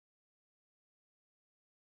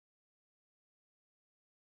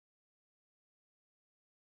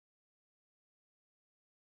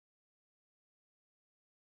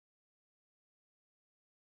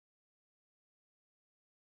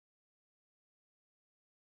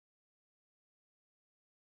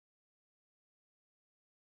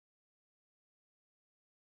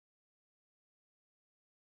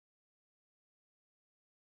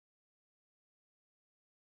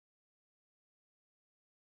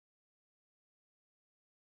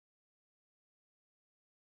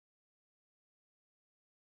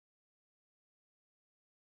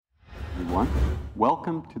everyone.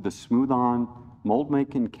 Welcome to the Smooth On Mold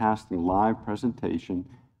Making Casting live presentation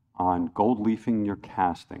on gold leafing your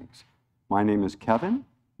castings. My name is Kevin,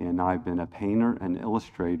 and I've been a painter and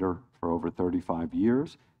illustrator for over 35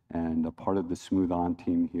 years and a part of the Smooth On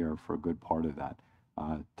team here for a good part of that.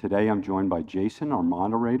 Today I'm joined by Jason, our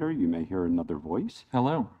moderator. You may hear another voice.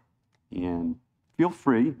 Hello. And feel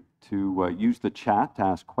free to use the chat to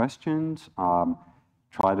ask questions.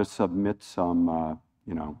 Try to submit some,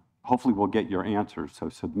 hopefully we'll get your answers, so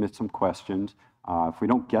submit some questions. If we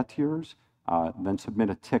don't get to yours, then submit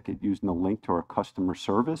a ticket using the link to our customer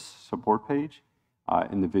service support page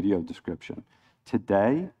in the video description.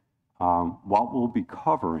 Today, what we'll be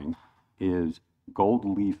covering is gold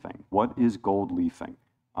leafing. What is gold leafing?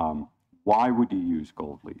 Why would you use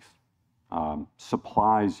gold leaf?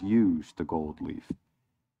 Supplies used to gold leaf.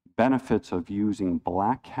 Benefits of using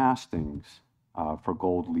black castings for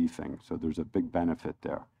gold leafing. So there's a big benefit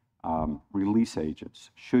there. Release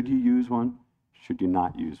agents. Should you use one? Should you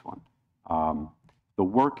not use one? The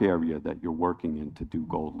work area that you're working in to do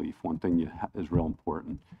gold leaf. One thing is real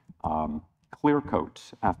important. Clear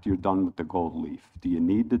coats after you're done with the gold leaf. Do you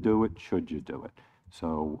need to do it? Should you do it?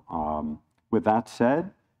 So with that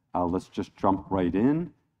said, let's just jump right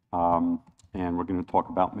in. And we're going to talk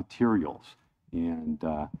about materials and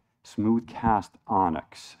smooth cast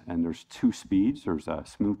onyx. And there's two speeds. There's a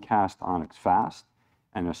smooth cast onyx fast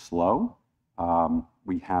and a slow.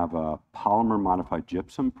 We have a polymer modified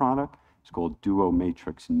gypsum product. It's called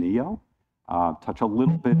duoMatrix NEO. Touch a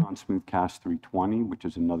little bit on smooth cast 320, which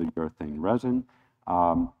is another urethane resin,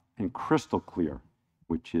 and crystal clear,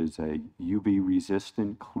 which is a UV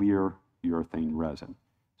resistant clear urethane resin.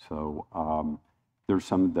 So there's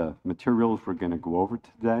some of the materials we're going to go over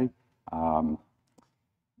today.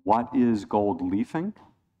 What is gold leafing?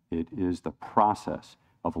 It is the process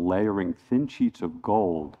of layering thin sheets of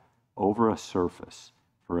gold over a surface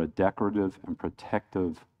for a decorative and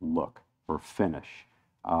protective look or finish.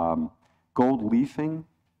 Gold leafing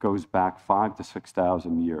goes back 5,000 to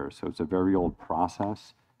 6,000 years, so it's a very old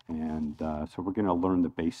process, and so we're going to learn the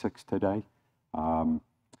basics today.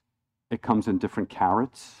 It comes in different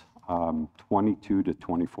carats, 22 to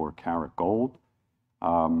 24 karat gold.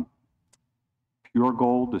 Pure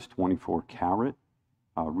gold is 24 karat.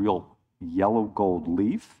 Real yellow gold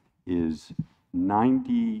leaf is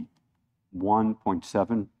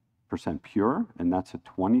 91.7% pure, and that's a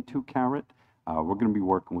 22 karat. We're going to be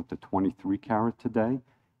working with the 23 karat today.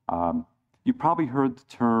 You probably heard the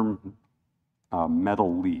term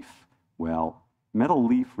metal leaf. Well, metal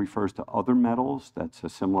leaf refers to other metals. That's a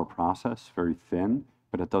similar process, very thin,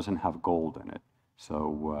 but it doesn't have gold in it.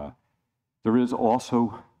 So there is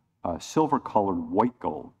also silver-colored white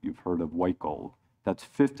gold. You've heard of white gold. That's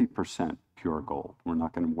 50% pure gold. We're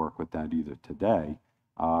not going to work with that either today.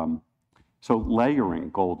 So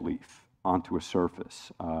layering gold leaf onto a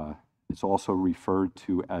surface. It's also referred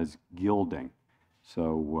to as gilding.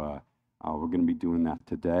 So we're going to be doing that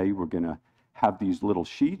today. We're going to have these little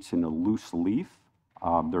sheets in a loose leaf.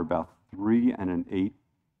 They're about 3 1/8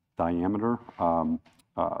 diameter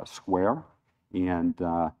square, and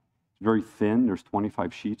very thin. There's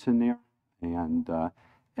 25 sheets in there, and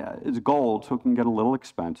it's gold, so it can get a little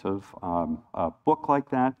expensive. A book like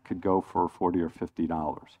that could go for $40 or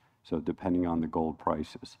 $50, so depending on the gold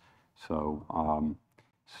prices. So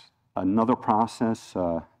another process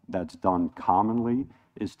that's done commonly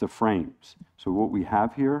is the frames. So what we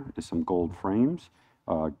have here is some gold frames,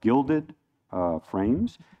 gilded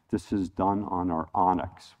frames. This is done on our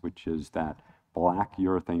ONYX, which is that black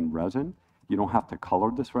urethane resin. You don't have to color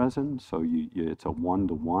this resin, so it's a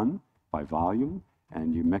 1-to-1 by volume,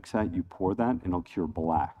 and you mix that, you pour that, and it'll cure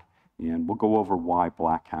black. And we'll go over why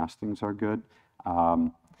black castings are good.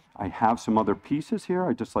 I have some other pieces here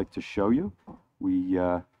I'd just like to show you. We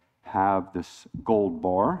have this gold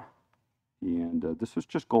bar, and this is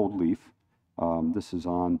just gold leaf. This is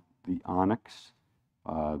on the ONYX,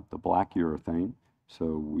 the black urethane,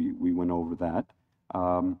 so we went over that.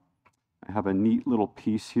 I have a neat little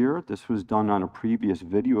piece here. This was done on a previous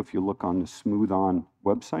video. If you look on the Smooth On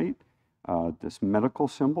website, this medical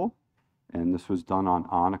symbol, and this was done on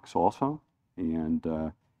ONYX also. And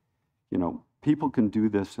people can do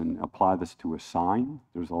this and apply this to a sign.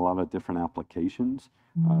 There's a lot of different applications.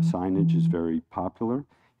 Signage is very popular,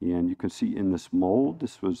 and you can see in this mold,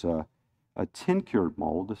 this was a tin cured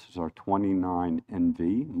mold. This is our 29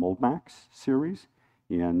 NV Mold Max series.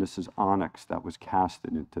 And this is ONYX that was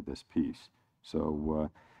casted into this piece. So,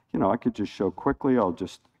 I could just show quickly. I'll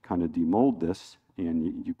just kind of demold this,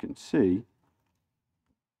 and you can see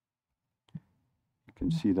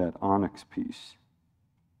that ONYX piece.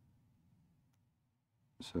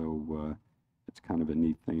 So it's kind of a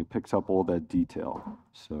neat thing. It picks up all that detail.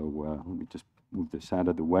 So let me just move this out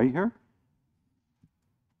of the way here.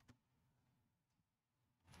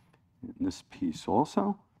 And this piece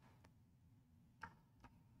also.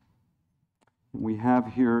 And we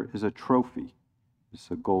have here is a trophy. It's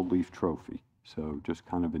a gold leaf trophy. So just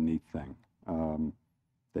kind of a neat thing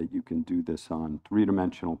that you can do this on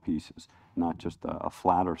three-dimensional pieces, not just a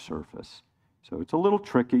flatter surface. So it's a little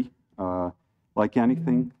tricky. Like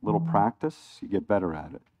anything, little practice, you get better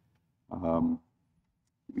at it.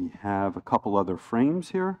 We have a couple other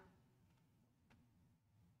frames here.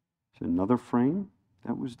 There's another frame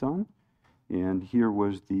that was done. And here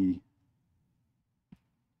was the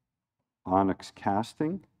ONYX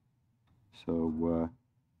casting. So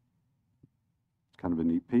it's kind of a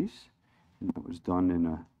neat piece. And that was done in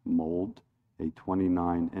a mold, a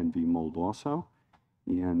 29 NV mold also.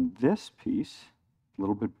 And this piece, a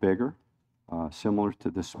little bit bigger, similar to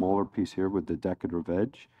the smaller piece here with the decorative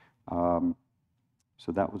edge. So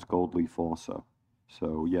that was gold leaf also.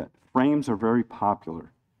 So yeah, frames are very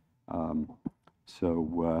popular. A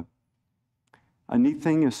neat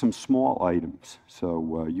thing is some small items.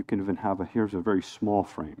 So you can even have here's a very small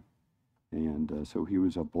frame. And so he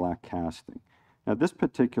was a black casting. Now this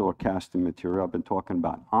particular casting material, I've been talking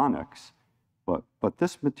about ONYX, but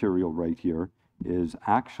this material right here is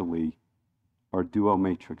actually our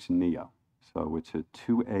duoMatrix NEO. So it's a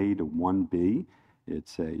 2A to 1B.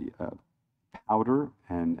 It's a powder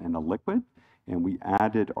and a liquid. And we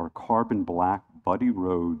added our carbon black Buddy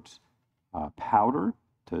Rhodes powder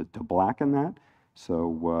to blacken that.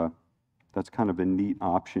 So that's kind of a neat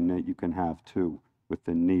option that you can have too with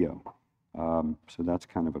the NEO. So that's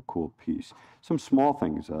kind of a cool piece. Some small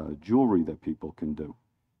things, jewelry that people can do.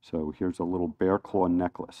 So here's a little bear claw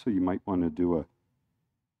necklace. So you might want to do a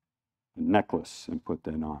necklace and put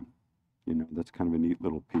that on. You know, that's kind of a neat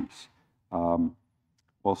little piece.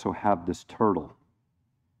 Also have this turtle.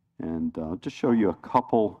 And I'll just show you a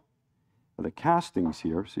couple of the castings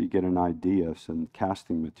here so you get an idea of some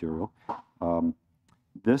casting material.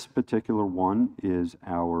 This particular one is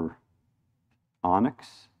our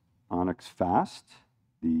ONYX Fast,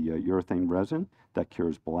 the urethane resin that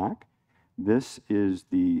cures black. This is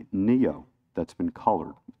the NEO that's been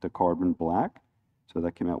colored, the carbon black, so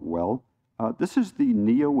that came out well. This is the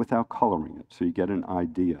NEO without coloring it, so you get an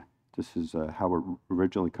idea. This is how it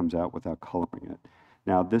originally comes out without coloring it.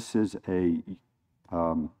 Now this is a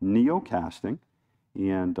NEO casting,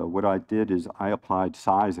 and what I did is I applied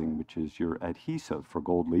sizing, which is your adhesive for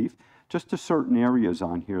gold leaf, just to certain areas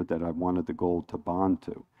on here that I wanted the gold to bond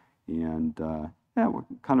to. And yeah,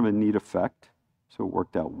 kind of a neat effect, so it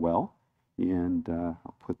worked out well. And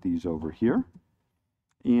I'll put these over here.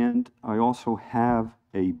 And I also have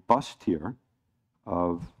a bust here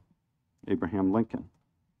of Abraham Lincoln,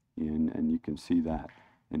 and you can see that.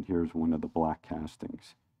 And here's one of the black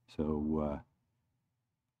castings. So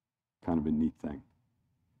kind of a neat thing.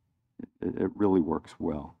 It really works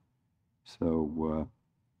well. So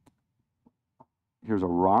here's a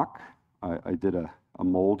rock. I did a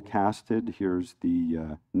mold casted. Here's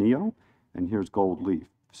the NEO, and here's gold leaf.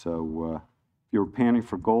 So if you were panning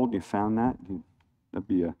for gold and you found that, that'd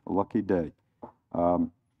be a lucky day.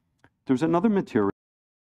 There's another material.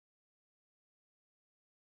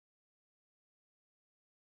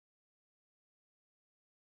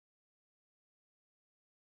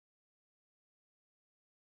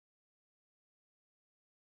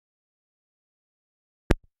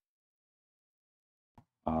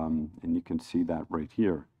 And you can see that right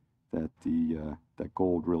here, that that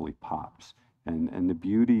gold really pops. And the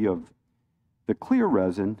beauty of the clear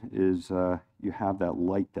resin is you have that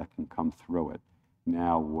light that can come through it.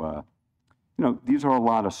 Now, you know, these are a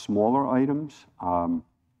lot of smaller items.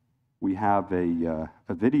 We have a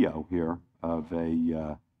video here of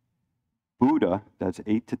a Buddha that's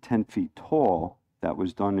 8 to 10 feet tall that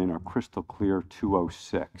was done in our crystal clear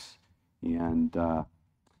 206. And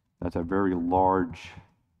that's a very large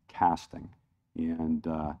casting. And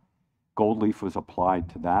gold leaf was applied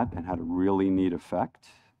to that and had a really neat effect.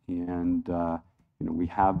 And you know, we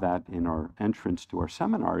have that in our entrance to our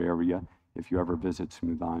seminar area. If you ever visit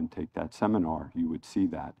Smooth On and take that seminar, you would see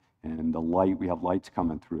that. And the light, we have lights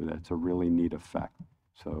coming through. That's a really neat effect.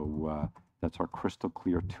 So that's our crystal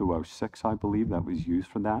clear 206, I believe, that was used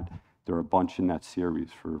for that. There are a bunch in that series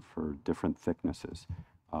for different thicknesses.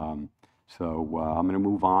 I'm going to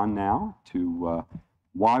move on now to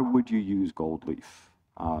why would you use gold leaf?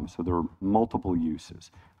 So there are multiple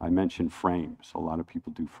uses. I mentioned frames. A lot of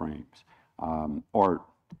people do frames. Art,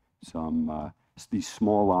 these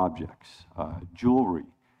small objects, jewelry,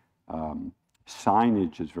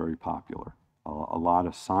 signage is very popular. a lot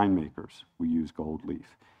of sign makers, we use gold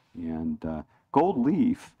leaf. And gold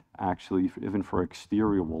leaf, actually, even for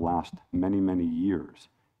exterior, will last many, many years.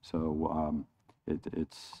 So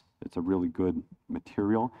it's a really good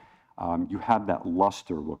material. You have that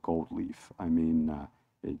luster with gold leaf. I mean,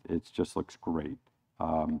 it just looks great.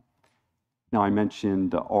 Now, I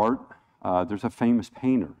mentioned art. There's a famous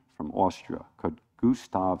painter from Austria called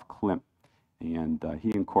Gustav Klimt, and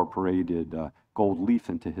he incorporated gold leaf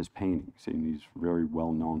into his paintings, and he's very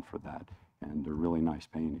well known for that, and they're really nice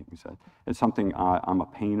paintings. It's something, I'm a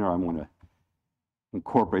painter, I want to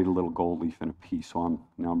incorporate a little gold leaf in a piece, so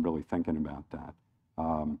now I'm really thinking about that.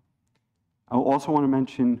 I also want to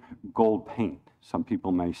mention gold paint. Some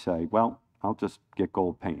people may say, well, I'll just get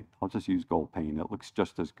gold paint. I'll just use gold paint. It looks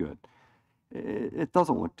just as good. It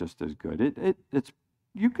doesn't look just as good.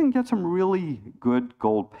 You can get some really good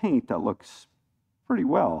gold paint that looks pretty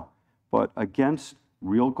well, but against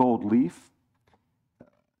real gold leaf,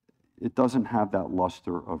 it doesn't have that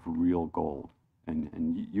luster of real gold,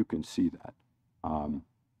 and you can see that.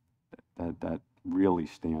 That really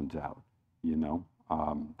stands out, you know,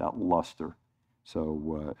 that luster.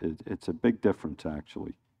 So it's a big difference,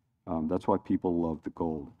 actually. That's why people love the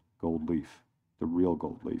gold leaf, the real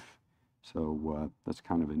gold leaf. So that's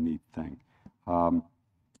kind of a neat thing.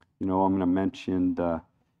 You know, I'm going to mention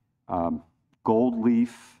gold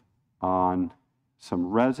leaf on some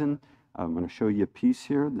resin. I'm going to show you a piece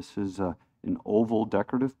here. This is an oval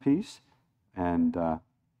decorative piece, and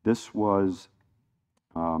this was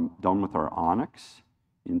done with our ONYX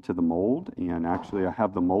into the mold. And actually, I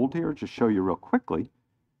have the mold here. Just show you real quickly.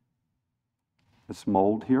 This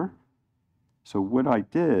mold here. So what I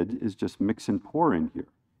did is just mix and pour in here,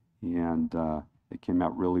 and it came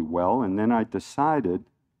out really well. And then I decided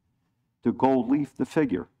to gold leaf the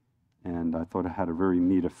figure, and I thought it had a very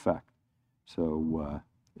neat effect. So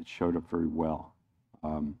it showed up very well.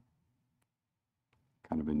 Kind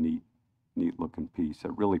of a neat looking piece.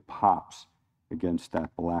 It really pops against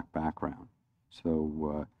that black background.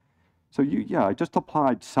 So I just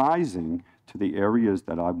applied sizing to the areas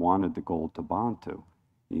that I wanted the gold to bond to,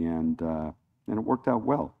 and it worked out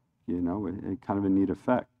well. You know, it kind of a neat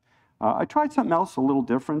effect. I tried something else a little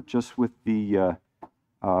different, just with the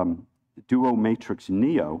duoMatrix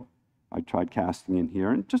NEO. I tried casting in here,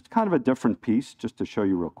 and just kind of a different piece, just to show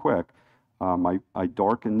you real quick. I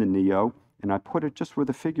darkened the NEO, and I put it just where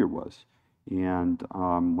the figure was. And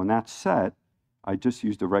when that's set, I just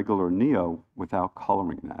used a regular NEO without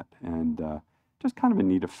coloring that, and just kind of a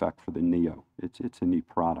neat effect for the NEO. It's a neat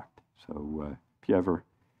product. So if you ever,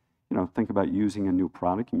 you know, think about using a new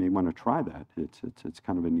product, you may want to try that. It's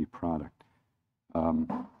kind of a neat product.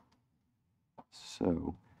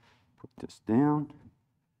 So put this down.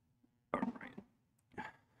 All right.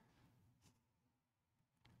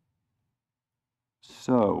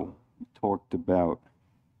 So we talked about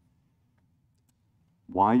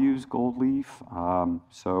why use gold leaf.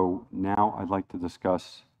 So now I'd like to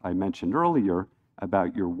discuss, I mentioned earlier,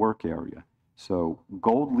 about your work area. So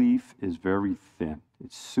gold leaf is very thin.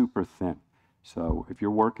 It's super thin. So if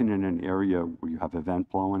you're working in an area where you have a vent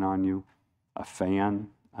blowing on you, a fan,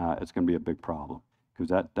 it's going to be a big problem, because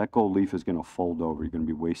that gold leaf is going to fold over. You're going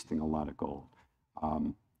to be wasting a lot of gold.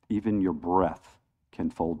 Even your breath can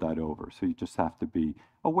fold that over. So you just have to be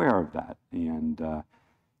aware of that. And,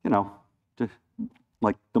 you know, just,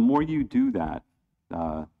 like, the more you do that,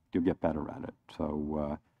 you'll get better at it.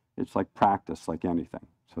 So it's like practice, like anything.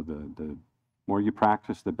 So the more you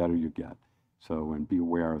practice, the better you get. So, and be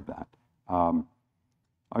aware of that.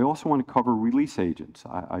 I also want to cover release agents.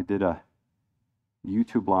 I did a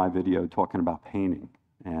YouTube live video talking about painting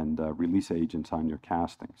and release agents on your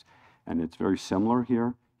castings. And it's very similar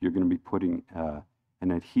here. You're going to be putting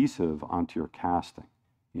an adhesive onto your casting,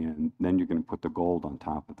 and then you're going to put the gold on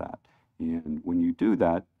top of that. And when you do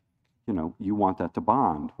that, you know, you want that to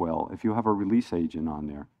bond. Well, if you have a release agent on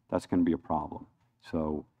there, that's going to be a problem.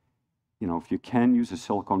 So, you know, if you can use a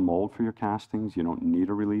silicone mold for your castings, you don't need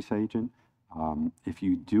a release agent. If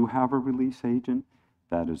you do have a release agent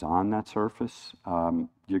that is on that surface,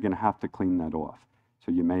 you're going to have to clean that off.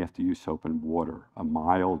 So you may have to use soap and water, a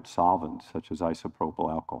mild solvent such as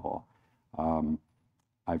isopropyl alcohol.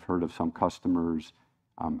 I've heard of some customers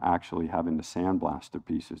actually having to sandblast their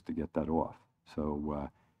pieces to get that off. So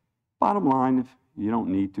bottom line, if you don't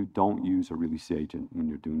need to, don't use a release agent when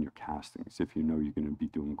you're doing your castings if you know you're going to be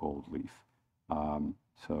doing gold leaf.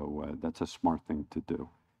 That's a smart thing to do.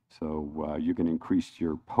 So you're going to increase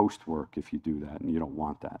your post work if you do that, and you don't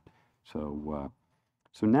want that. So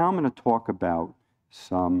now I'm going to talk about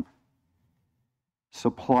some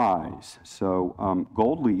supplies. So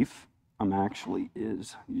gold leaf, actually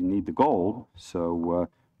is you need the gold. So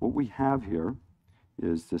what we have here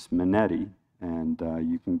is this Manetti, and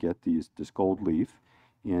you can get this gold leaf.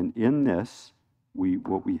 And in this,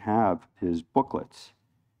 what we have is booklets.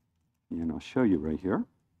 And I'll show you right here.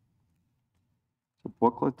 The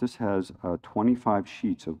booklet, this has 25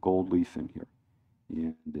 sheets of gold leaf in here.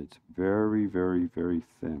 And it's very, very, very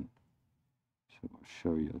thin. So I'll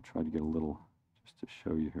show you. I'll try to get a little, just to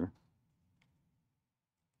show you here.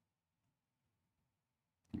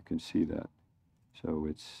 You can see that. So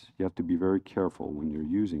you have to be very careful when you're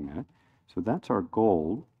using that. So that's our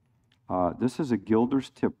gold. This is a gilder's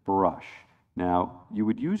tip brush. Now, you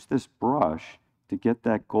would use this brush to get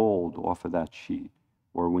that gold off of that sheet,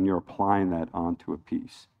 or when you're applying that onto a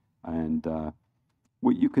piece. And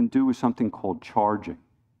what you can do is something called charging.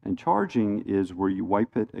 And charging is where you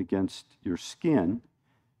wipe it against your skin,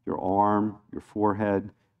 your arm, your forehead,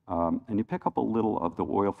 and you pick up a little of the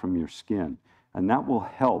oil from your skin. And that will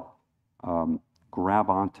help grab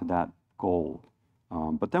onto that gold.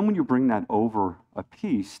 But then when you bring that over a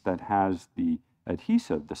piece that has the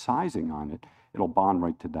adhesive, the sizing on it, it'll bond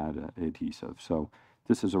right to that adhesive. So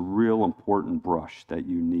this is a real important brush that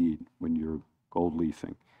you need when you're gold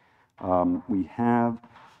leafing. We have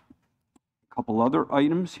a couple other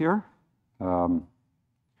items here. What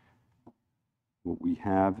we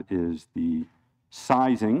have is the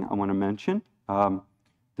sizing I want to mention.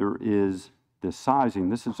 There is the sizing.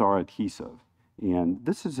 This is our adhesive. And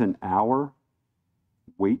this is an hour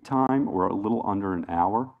wait time, or a little under an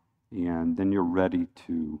hour. And then you're ready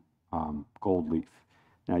to gold leaf.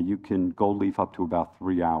 Now you can gold leaf up to about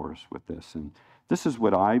 3 hours with this. And this is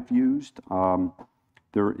what I've used.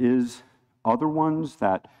 There is other ones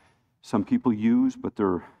that some people use, but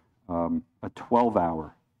they're a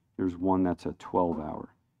 12-hour. There's one that's a 12-hour,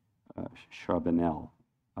 Charbonnel.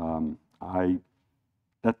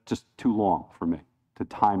 That's just too long for me to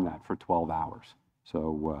time that for 12 hours.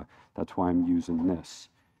 So that's why I'm using this.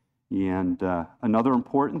 And another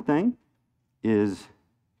important thing is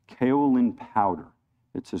kaolin powder.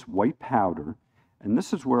 It's this white powder, and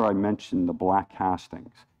this is where I mentioned the black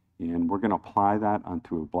castings. And we're going to apply that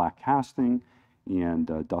onto a black casting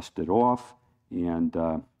and dust it off. And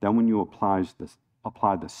then when you apply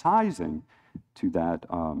the sizing to that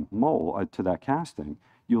mold, to that casting,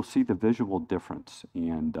 you'll see the visual difference.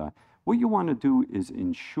 And what you want to do is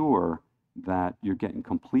ensure that you're getting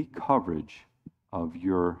complete coverage of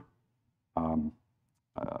your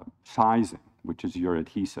sizing, which is your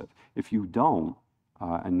adhesive. If you don't,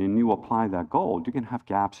 and then you apply that gold, you're going to have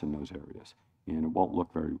gaps in those areas, and it won't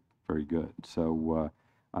look very, very good. So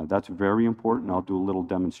that's very important. I'll do a little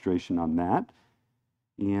demonstration on that.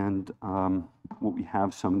 And what we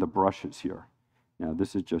have, some of the brushes here. Now,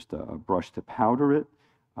 this is just a brush to powder it.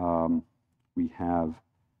 We have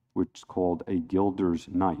what's called a gilder's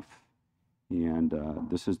knife. And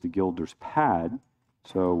this is the gilder's pad.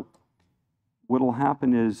 So what will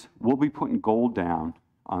happen is we'll be putting gold down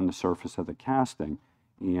on the surface of the casting.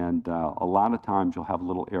 And a lot of times you'll have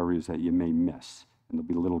little areas that you may miss, and there'll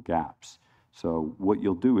be little gaps. So what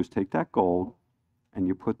you'll do is take that gold and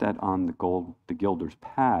you put that on the gilder's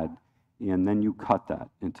pad, and then you cut that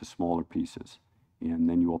into smaller pieces. And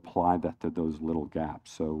then you apply that to those little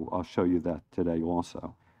gaps. So I'll show you that today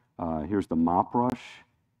also. Here's the mop brush.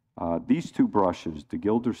 These two brushes, the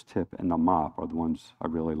gilder's tip and the mop, are the ones I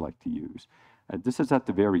really like to use. This is at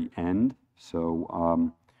the very end.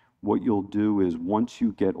 So what you'll do is once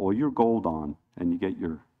you get all your gold on and you get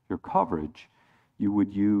your coverage, you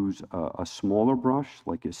would use a smaller brush,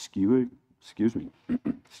 like a skewing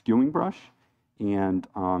brush, and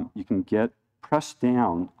you can press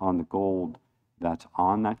down on the gold that's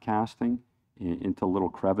on that casting into little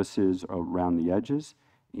crevices around the edges,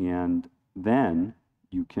 and then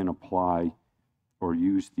you can apply or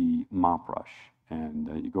use the mop brush, and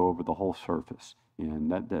you go over the whole surface.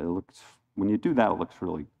 And that looks, when you do that, it looks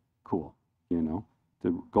really cool, you know.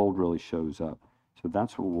 The gold really shows up. So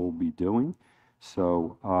that's what we'll be doing.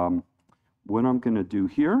 So what I'm going to do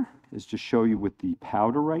here is just show you with the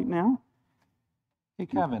powder right now. Hey,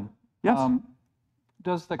 Kevin. Yes?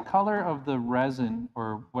 Does the color of the resin,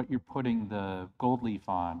 or what you're putting the gold leaf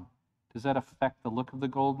on, does that affect the look of the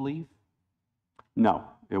gold leaf? No,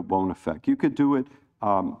 it won't affect. You could do it.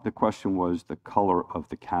 The question was the color of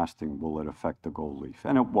the casting, will it affect the gold leaf?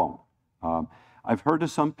 And it won't. I've heard of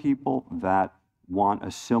some people that want a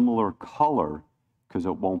similar color because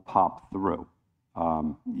it won't pop through.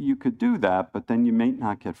 You could do that, but then you may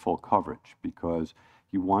not get full coverage because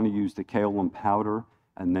you want to use the kaolin powder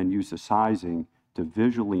and then use the sizing to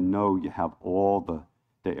visually know you have all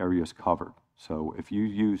the areas covered. So if you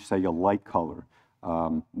use, say, a light color,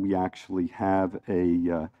 We actually have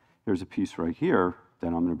a, here's a piece right here that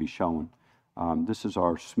I'm going to be showing. This is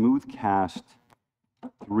our smooth cast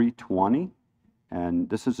 320, and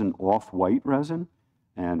this is an off-white resin.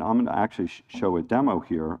 And I'm going to actually show a demo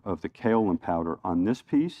here of the kaolin powder on this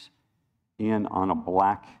piece and on a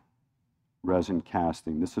black resin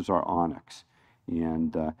casting. This is our ONYX.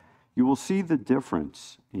 And you will see the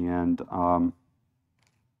difference, and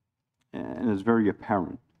it's very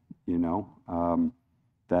apparent, you know,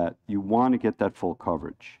 that you want to get that full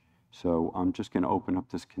coverage. So I'm just going to open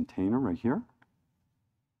up this container right here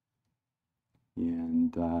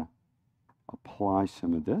and apply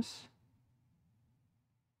some of this.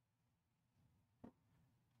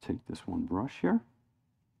 Take this one brush here.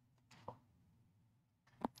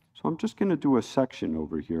 So I'm just going to do a section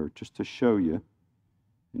over here just to show you,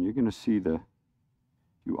 and you're going to see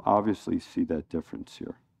you obviously see that difference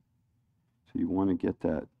here. So you want to get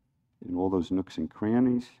that in all those nooks and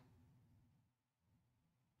crannies.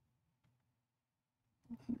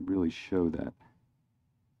 Really show that.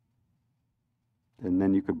 And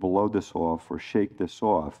then you could blow this off or shake this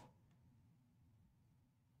off.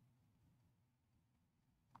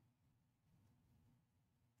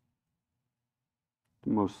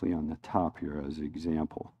 Mostly on the top here as an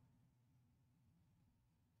example.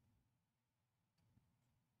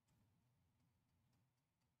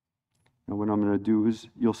 Now what I'm going to do is,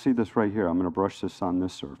 you'll see this right here. I'm going to brush this on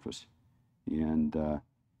this surface, and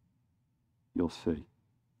you'll see.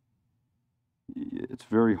 It's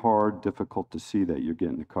very hard, difficult to see that you're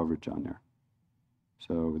getting the coverage on there.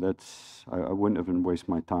 So that's, I wouldn't even waste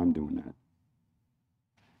my time doing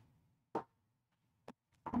that.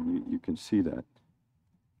 You can see that.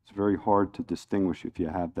 It's very hard to distinguish if you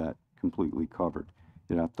have that completely covered.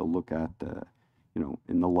 You'd have to look at the, you know,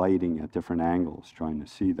 in the lighting at different angles trying to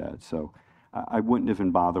see that. So I wouldn't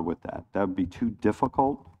even bother with that. That would be too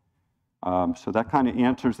difficult. So that kind of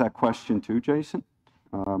answers that question too, Jason.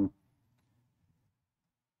 I'm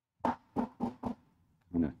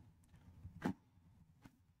gonna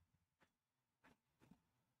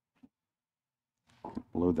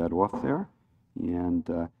blow that off there.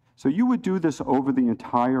 And so you would do this over the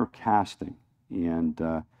entire casting. And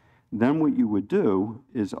then what you would do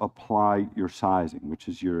is apply your sizing, which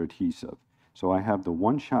is your adhesive. So I have the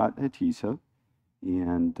one-shot adhesive,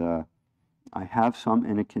 and I have some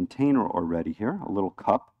in a container already here, a little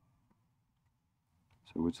cup.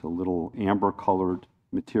 So it's a little amber-colored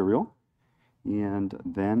material. And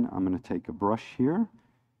then I'm going to take a brush here,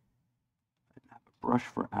 a brush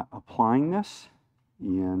for applying this,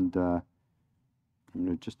 and I'm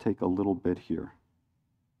going to just take a little bit here,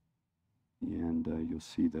 and you'll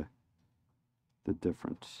see the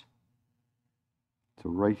difference. So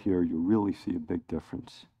right here, you really see a big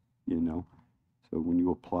difference, you know, so when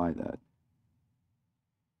you apply that.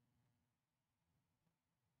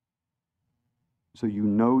 So you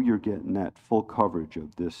know you're getting that full coverage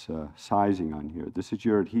of this sizing on here. This is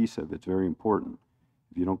your adhesive. It's very important.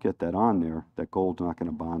 If you don't get that on there, that gold's not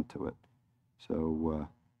going to bond to it. So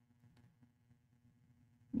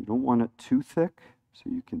you don't want it too thick, so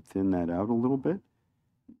you can thin that out a little bit.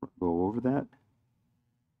 Go over that.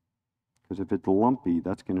 Because if it's lumpy,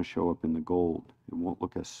 that's going to show up in the gold. It won't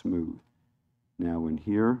look as smooth. Now in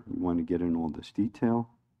here, you want to get in all this detail.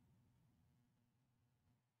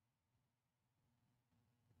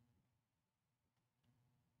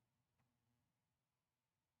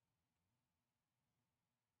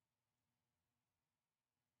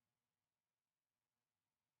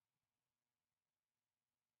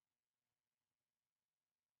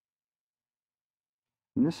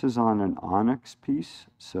 And this is on an ONYX piece,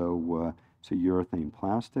 so it's a urethane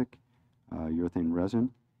plastic, urethane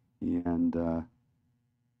resin, and but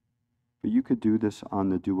you could do this on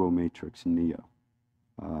the duoMatrix NEO.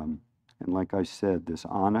 And like I said, this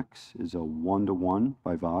ONYX is a 1-to-1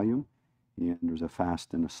 by volume, and there's a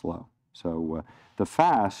fast and a slow. So the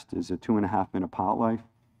fast is a 2.5-minute pot life,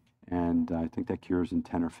 and I think that cures in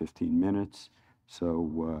 10 or 15 minutes.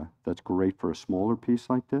 So that's great for a smaller piece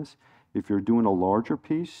like this. If you're doing a larger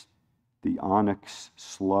piece, the ONYX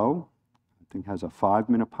Slow, I think, has a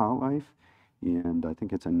 5-minute pot life, and I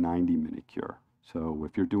think it's a 90-minute cure. So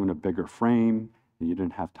if you're doing a bigger frame and you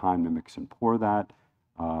didn't have time to mix and pour that,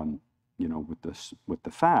 you know, with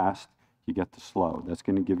the fast, you get the slow. That's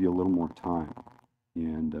going to give you a little more time,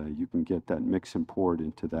 and you can get that mix and poured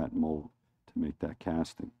into that mold to make that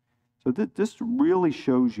casting. So this really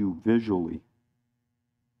shows you visually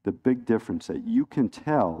the big difference that you can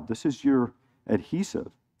tell. This is your adhesive.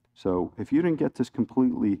 So if you didn't get this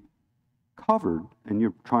completely covered and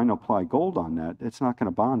you're trying to apply gold on that, it's not going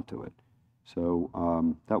to bond to it. So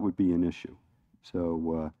that would be an issue.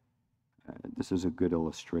 So this is a good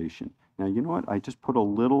illustration. Now, you know what? I just put a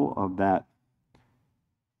little of that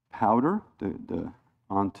powder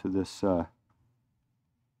onto this, and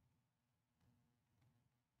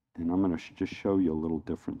I'm going to just show you a little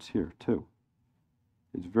difference here, too.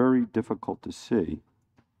 It's very difficult to see.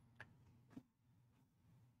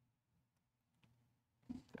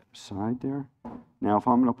 That side there. Now, if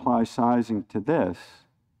I'm going to apply sizing to this,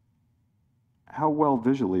 how well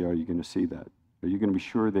visually are you going to see that? Are you going to be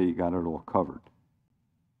sure that you got it all covered?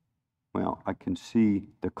 Well, I can see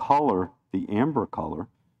the color, the amber color,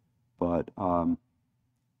 but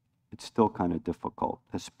it's still kind of difficult,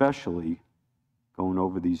 especially going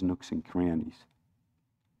over these nooks and crannies,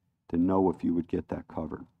 to know if you would get that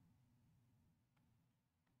covered.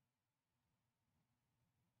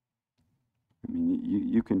 I mean,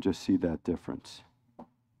 you can just see that difference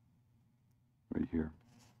right here.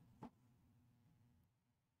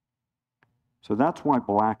 So that's why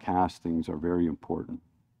black castings are very important.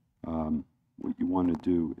 What you want to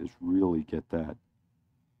do is really get that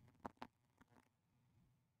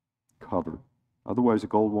covered. Otherwise, the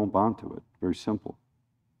gold won't bond to it. Very simple,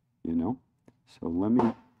 you know? So let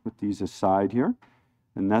me put these aside here.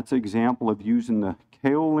 And that's an example of using the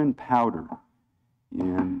kaolin powder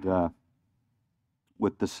and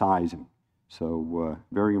with the sizing. So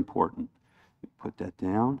very important. Put that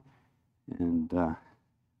down. And I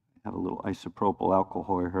have a little isopropyl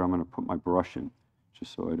alcohol here. I'm going to put my brush in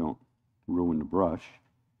just so I don't ruin the brush.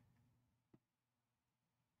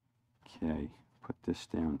 Okay, put this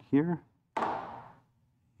down here.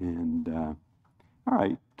 And all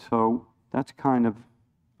right, so that's kind of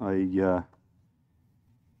a,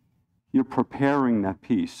 you're preparing that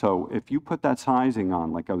piece. So if you put that sizing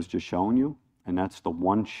on, like I was just showing you, and that's the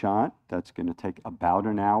one shot, that's going to take about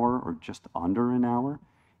an hour or just under an hour.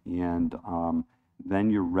 And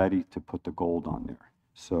then you're ready to put the gold on there.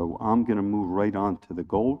 So I'm going to move right on to the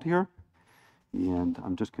gold here. And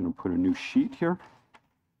I'm just going to put a new sheet here,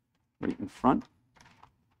 right in front,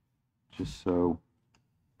 just so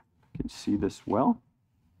I can see this well.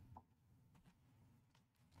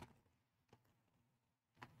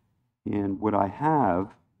 And what I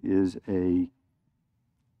have is a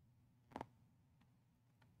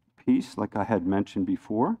piece, like I had mentioned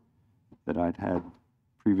before, that I'd had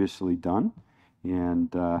previously done.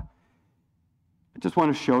 And I just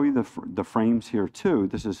want to show you the frames here too.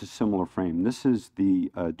 This is a similar frame. This is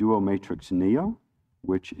the duoMatrix NEO,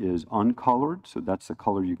 which is uncolored. So that's the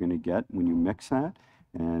color you're going to get when you mix that.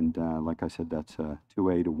 And like I said, that's a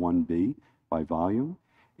 2A to 1B by volume.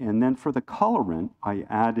 And then for the colorant, I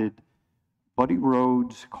added Buddy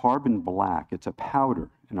Rhodes Carbon Black. It's a powder.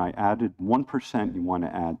 And I added 1% you want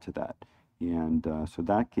to add to that. And so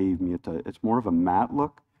that gave me, it's more of a matte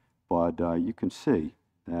look, but you can see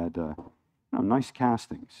that nice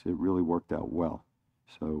castings. It really worked out well.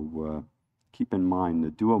 So keep in mind the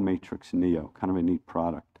duoMatrix NEO, kind of a neat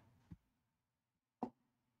product.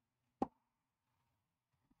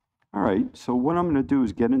 All right, so what I'm going to do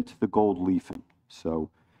is get into the gold leafing. So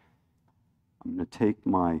I'm going to take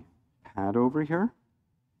my pad over here,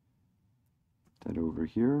 that over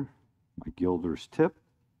here, my gilder's tip,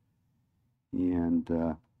 and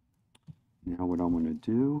now what I'm going to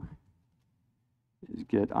do is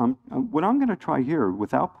get, what I'm going to try here,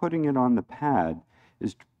 without putting it on the pad,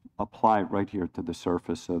 is apply it right here to the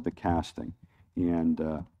surface of the casting. And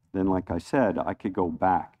then, like I said, I could go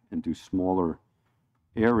back and do smaller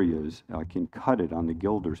areas. I can cut it on the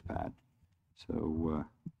gilder's pad. So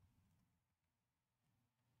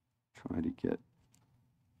try to get,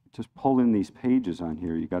 just pull in these pages on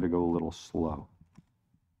here. You got to go a little slow.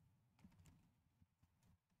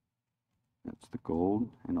 That's the gold,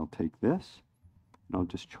 and I'll take this. And I'll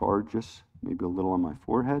just charge this maybe a little on my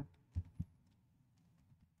forehead.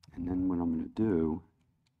 And then what I'm going to do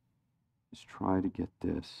is try to get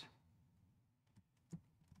this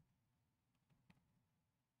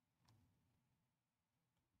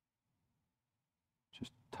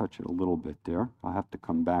just touch it a little bit there. I'll have to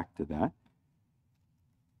come back to that.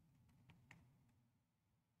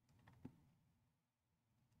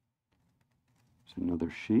 It's another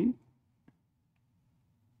sheet.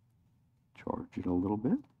 Charge it a little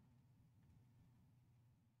bit.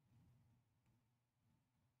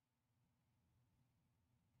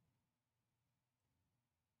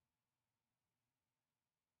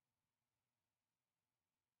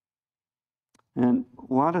 And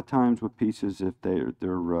a lot of times with pieces, if they're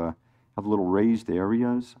have little raised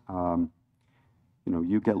areas,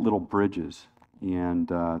 you get little bridges. And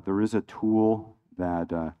there is a tool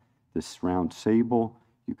that this round sable,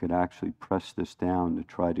 you could actually press this down to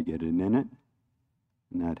try to get it in it,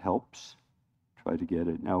 and that helps try to get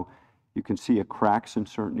it. Now, you can see it cracks in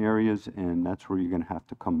certain areas, and that's where you're going to have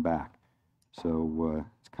to come back. So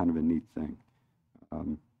it's kind of a neat thing.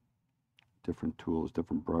 Different tools,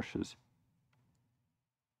 different brushes.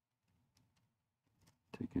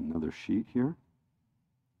 Take another sheet here.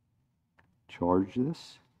 Charge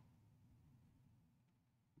this.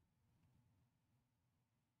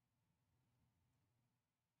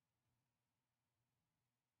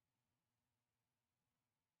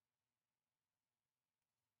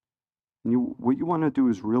 What you want to do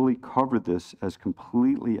is really cover this as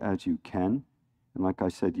completely as you can. And like I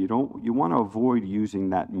said, you want to avoid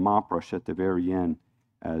using that mop brush at the very end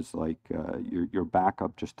as like your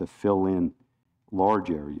backup just to fill in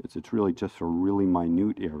large areas. It's really just for really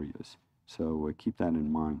minute areas. So keep that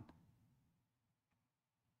in mind.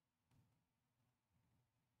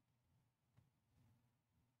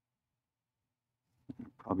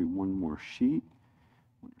 Probably one more sheet,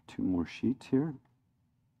 one or two more sheets here.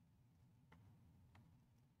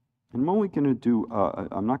 And I'm only going to do,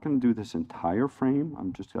 I'm not going to do this entire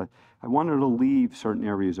frame. I wanted to leave certain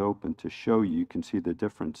areas open to show you. You can see the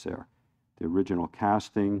difference there. The original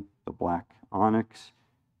casting, the black onyx,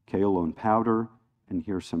 kaolin powder, and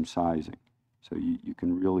here's some sizing. So you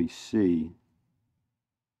can really see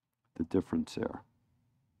the difference there.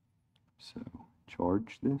 So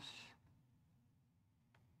charge this.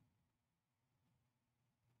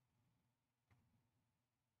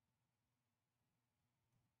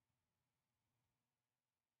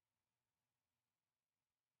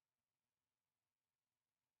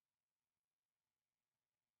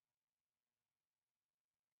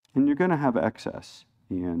 And you're going to have excess,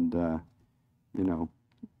 and you know,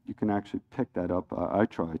 you can actually pick that up. I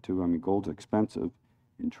try to. I mean, gold's expensive,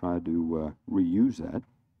 and try to reuse that.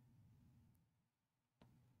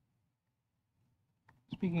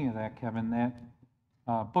 Speaking of that, Kevin, that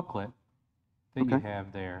booklet that you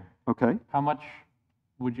have there, Okay. how much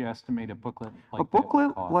would you estimate a booklet like A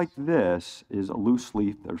booklet that like this is a loose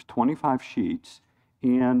leaf. There's 25 sheets,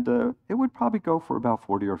 and it would probably go for about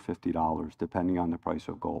 $40 or $50, depending on the price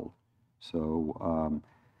of gold. So,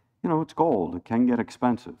 you know, it's gold. It can get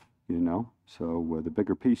expensive, you know. So the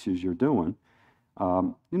bigger pieces you're doing.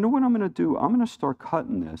 You know what I'm going to do? I'm going to start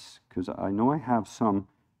cutting this because I know I have some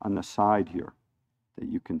on the side here that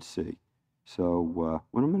you can see. So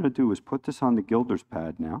what I'm going to do is put this on the gilder's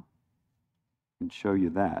pad now and show you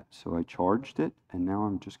that. So I charged it, and now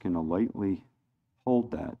I'm just going to lightly hold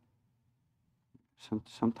that.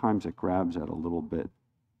 Sometimes it grabs at a little bit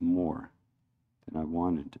more than I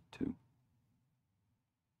wanted it to.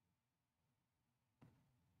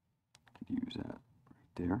 Could use that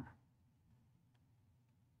right there.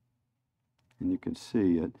 And you can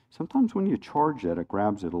see it. Sometimes when you charge it, it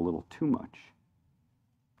grabs it a little too much.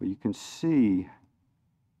 But you can see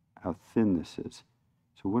how thin this is.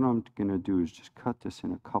 So what I'm going to do is just cut this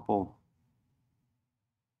in a couple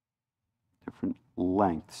different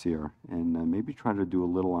lengths here, and maybe try to do a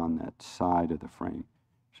little on that side of the frame,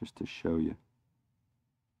 just to show you.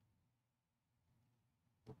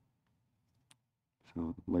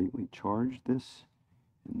 So lightly charge this,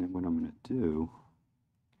 and then what I'm going to do,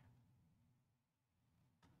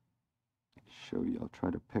 show you, I'll try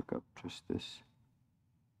to pick up just this.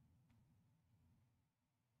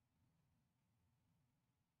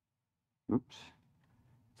 Oops.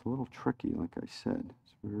 It's a little tricky, like I said.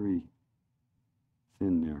 It's very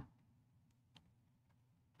thin there.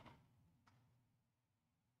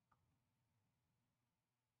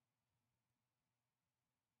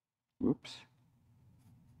 Whoops.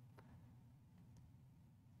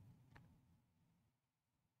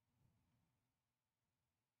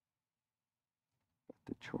 Got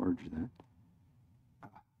to charge that.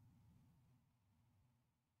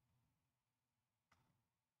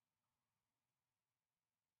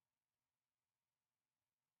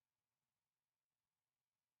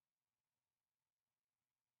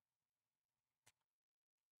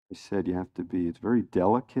 I said you have to be, it's very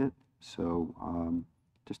delicate, so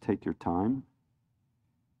just take your time.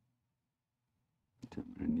 I'm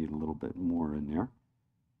going to need a little bit more in there.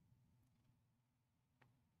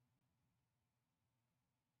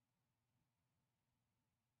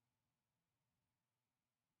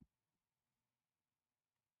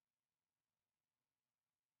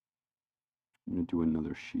 I'm going to do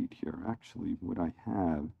another sheet here. Actually, what I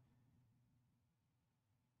have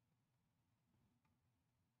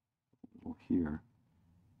here.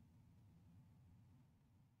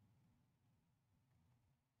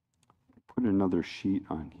 Put another sheet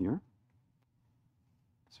on here.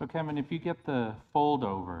 So Kevin, if you get the fold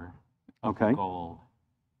over of the gold,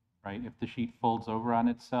 right? If the sheet folds over on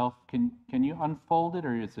itself, can you unfold it,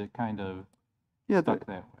 or is it kind of Yeah, stuck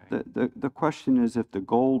that way. the question is, if the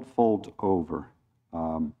gold folds over,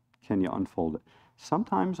 can you unfold it?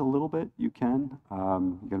 Sometimes a little bit you can.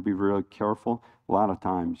 You got to be really careful. A lot of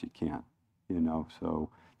times you can't, you know. So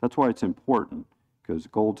that's why it's important, because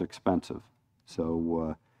gold's expensive.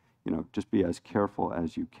 So, you know, just be as careful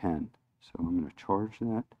as you can. So I'm going to charge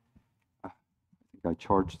that. I think I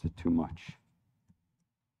charged it too much.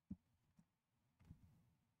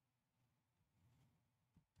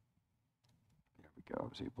 There we go. I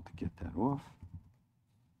was able to get that off.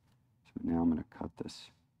 So now I'm going to cut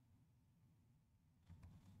this.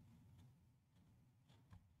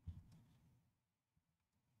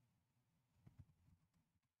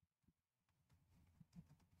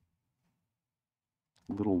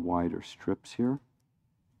 Little wider strips here,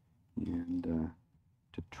 and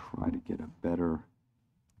to try to get a better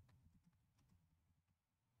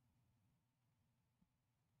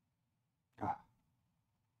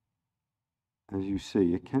as you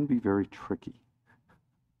see, it can be very tricky.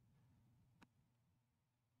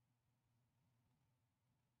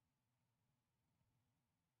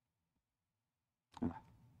 That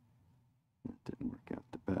didn't work out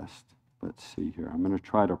the best. Let's see here. I'm going to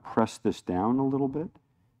try to press this down a little bit,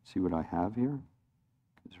 see what I have here,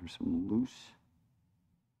 because there's some loose.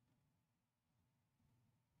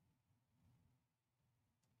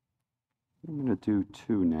 What I'm going to do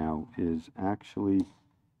too now is actually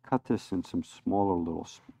cut this in some smaller little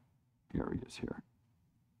areas here.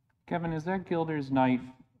 Kevin, is that gilder's knife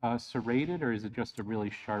serrated, or is it just a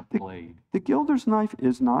really sharp blade? The gilder's knife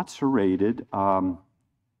is not serrated.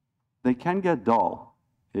 They can get dull.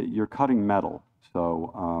 You're cutting metal,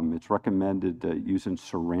 so it's recommended using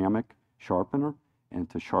ceramic sharpener and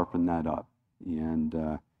to sharpen that up. And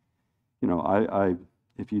you know,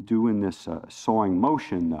 if you do in this sawing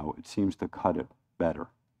motion, though, it seems to cut it better.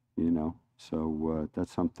 You know, so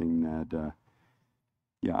that's something that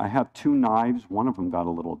yeah, I have two knives. One of them got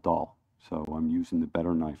a little dull, so I'm using the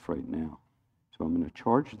better knife right now. So I'm going to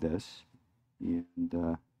charge this, and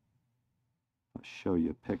I'll show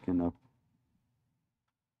you picking up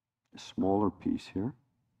a smaller piece here,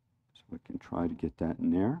 so I can try to get that in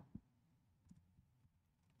there.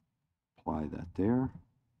 Apply that there.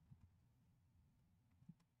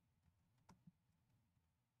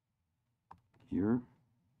 Here.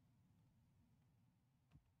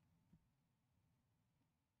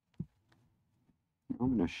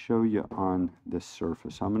 I'm going to show you on this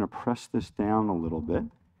surface. I'm going to press this down a little bit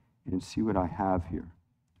and see what I have here.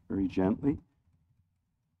 Very gently.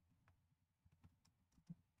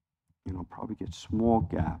 And I'll probably get small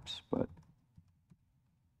gaps, but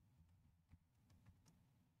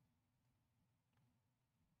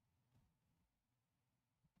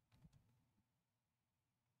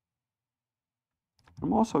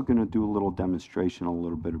I'm also going to do a little demonstration a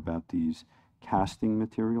little bit about these casting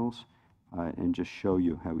materials and just show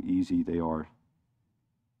you how easy they are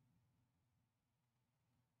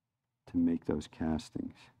to make those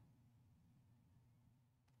castings.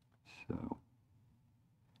 So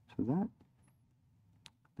that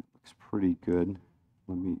looks pretty good.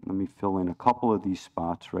 Let me fill in a couple of these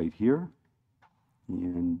spots right here,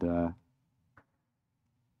 and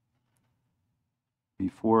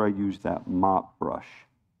before I use that mop brush.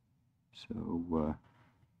 So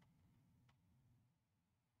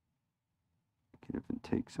I can even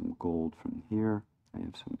take some gold from here. I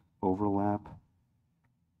have some overlap.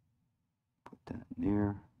 Put that in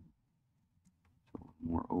there. So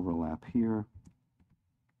more overlap here.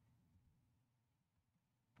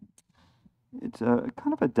 It's a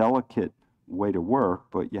kind of a delicate way to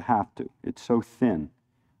work, but you have to. It's so thin.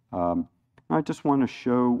 I just want to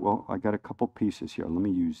show, well, I got a couple pieces here. Let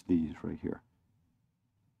me use these right here.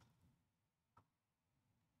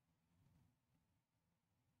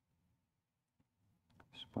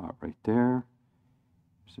 Spot right there.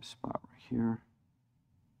 There's a spot right here.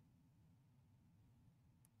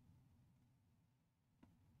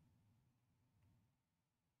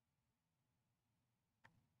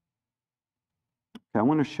 Okay, I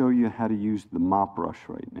want to show you how to use the mop brush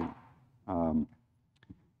right now.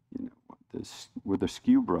 You know, this with a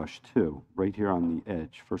skew brush too, right here on the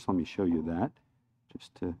edge. First, let me show you that,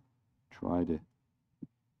 just to try to.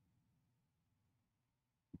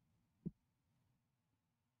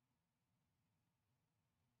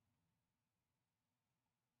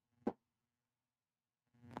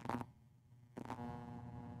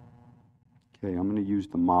 Okay, I'm going to use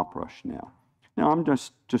the mop brush now. Now I'm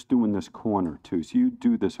just doing this corner too, so you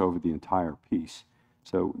do this over the entire piece.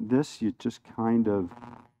 So this, you just kind of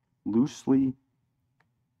loosely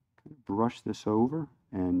brush this over,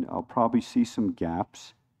 and I'll probably see some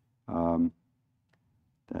gaps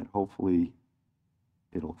that hopefully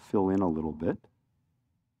it'll fill in a little bit.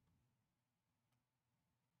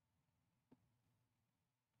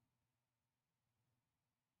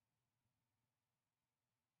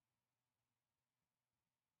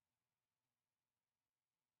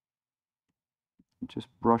 Just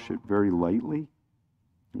brush it very lightly.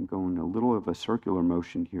 I'm going a little of a circular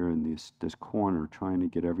motion here in this corner, trying to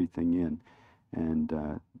get everything in. And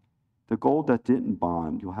the gold that didn't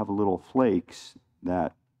bond, you'll have little flakes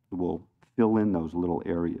that will fill in those little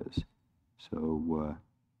areas. So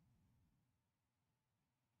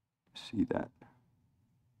see that.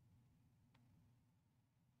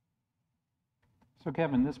 So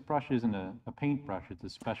Kevin, this brush isn't a paintbrush, it's a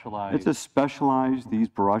specialized... It's a specialized, these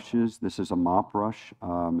brushes, this is a mop brush.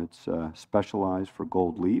 It's specialized for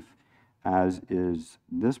gold leaf, as is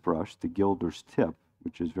this brush, the gilder's tip,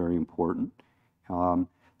 which is very important.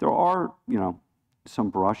 There are, you know,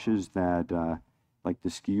 some brushes that, like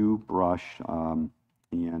the skew brush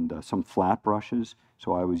and some flat brushes.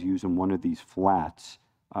 So I was using one of these flats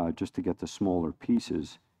just to get the smaller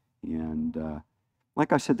pieces. And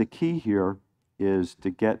like I said, the key here is to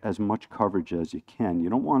get as much coverage as you can. You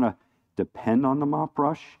don't want to depend on the mop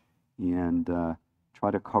brush, and try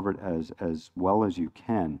to cover it as well as you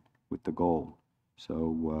can with the gold.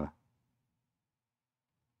 So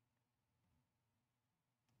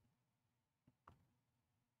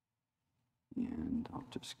and I'll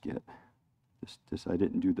just get this. I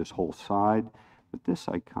didn't do this whole side, but this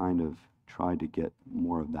I kind of tried to get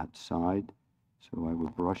more of that side. So I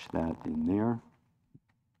would brush that in there.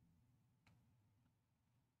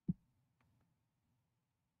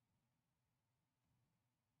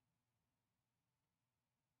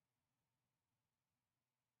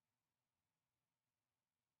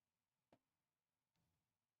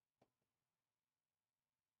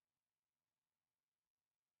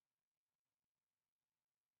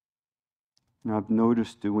 Now I've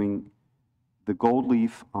noticed doing the gold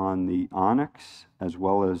leaf on the ONYX as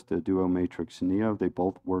well as the duoMatrix NEO, they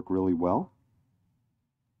both work really well.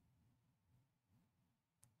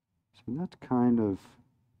 So that's kind of,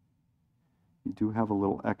 you do have a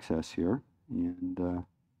little excess here, and you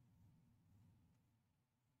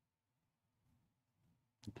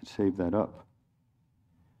can save that up.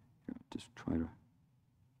 Just try to,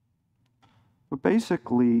 but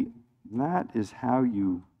basically that is how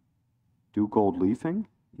you do gold leafing,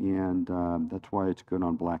 and that's why it's good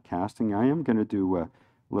on black casting. I am going to do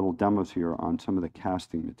little demos here on some of the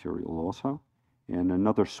casting material also, and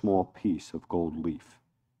another small piece of gold leaf.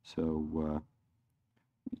 So let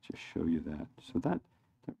me just show you that. So that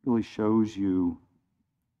really shows you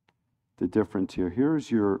the difference here. Here's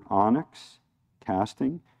your ONYX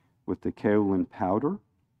casting with the kaolin powder,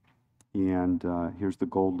 and here's the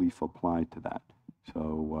gold leaf applied to that.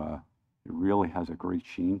 So it really has a great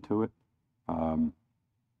sheen to it.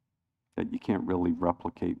 That you can't really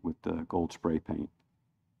replicate with the gold spray paint.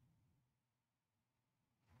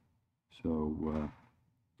 So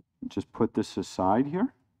just put this aside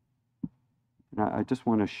here. And I just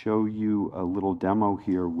want to show you a little demo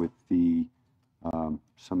here with the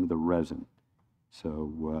some of the resin.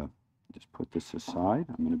 So just put this aside.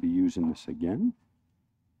 I'm going to be using this again.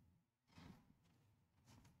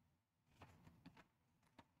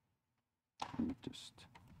 Let me just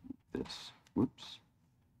move this. Whoops.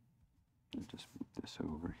 I'll just move this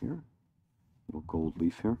over here. Little gold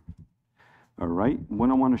leaf here. All right. What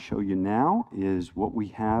I want to show you now is what we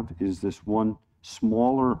have is this one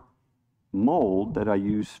smaller mold that I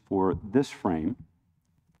use for this frame.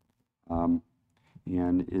 And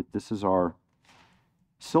this is our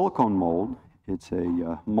silicone mold. It's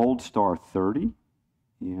a Mold Star 30,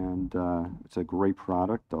 and it's a great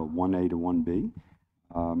product, a 1A to 1B.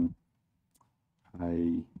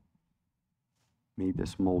 I made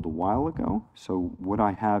this mold a while ago. So what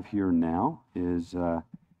I have here now is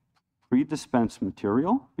pre-dispensed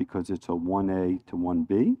material because it's a 1A to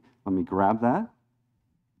 1B. Let me grab that.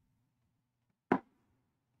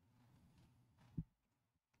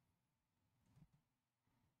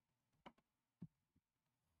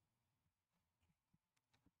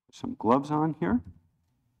 Some gloves on here.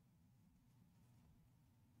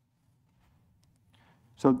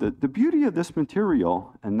 So the beauty of this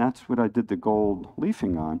material, and that's what I did the gold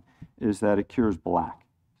leafing on, is that it cures black.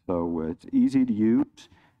 So it's easy to use,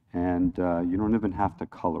 and you don't even have to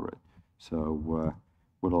color it. So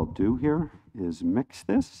what I'll do here is mix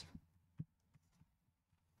this.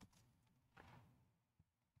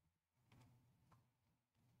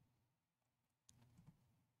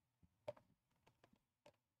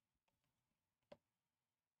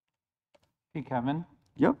 Hey, Kevin.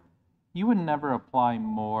 Yep. You would never apply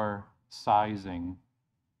more sizing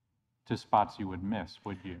to spots you would miss,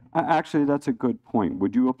 would you? Actually, that's a good point.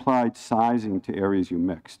 Would you apply sizing to areas you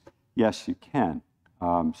mixed? Yes, you can.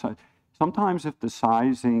 So sometimes if the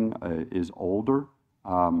sizing is older,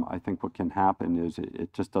 I think what can happen is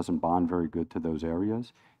it just doesn't bond very good to those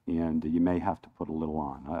areas, and you may have to put a little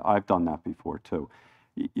on. I've done that before too.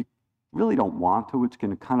 You really don't want to. It's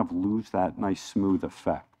going to kind of lose that nice smooth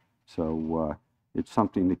effect. So it's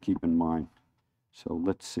something to keep in mind. So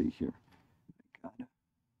let's see here. Gotta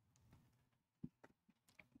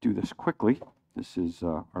do this quickly. This is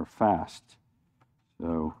our fast.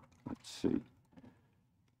 So let's see.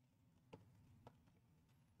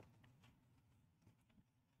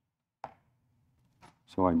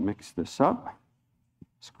 So I mix this up,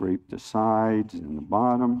 scrape the sides and the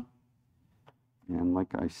bottom. And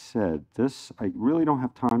like I said, this, I really don't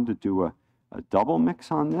have time to do a double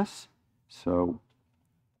mix on this. So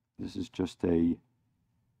this is just a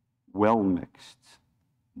well mixed,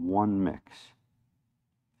 one mix.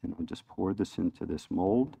 And I'll just pour this into this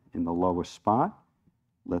mold in the lowest spot.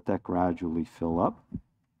 Let that gradually fill up.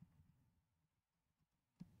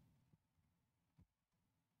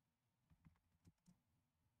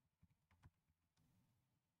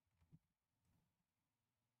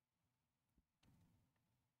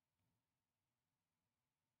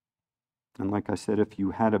 And like I said, if you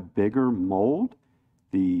had a bigger mold,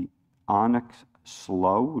 the ONYX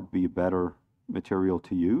Slow would be a better material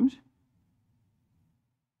to use.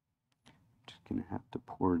 Just going to have to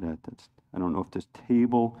pour that. I don't know if this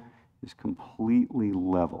table is completely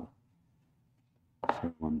level.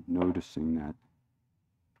 So I'm noticing that.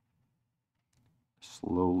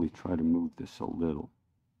 Slowly try to move this a little.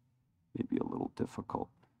 Maybe a little difficult.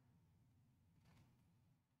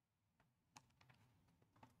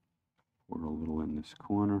 Pour a little in this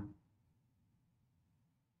corner.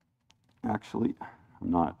 Actually, I'm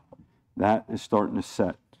not. That is starting to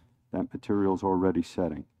set. That material is already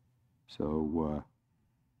setting. So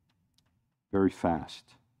very fast.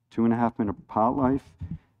 2.5 minute pot life,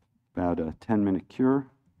 about a 10-minute cure.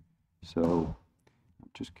 So I'm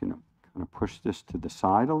just going to kind of push this to the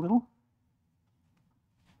side a little.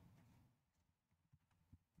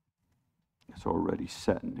 It's already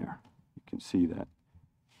set in there. You can see that.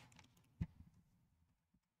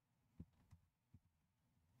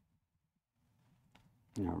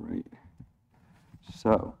 All right.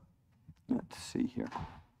 So let's see here.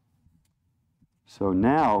 So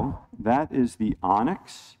now that is the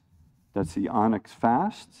ONYX. That's the ONYX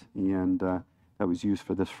Fast, and that was used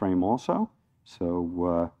for this frame also.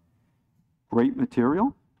 So great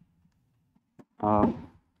material. Now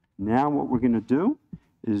what we're going to do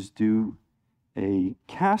is do a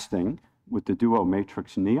casting with the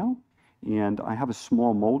duoMatrix NEO. And I have a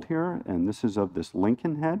small mold here, and this is of this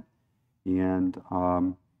Lincoln head. And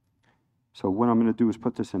so what I'm going to do is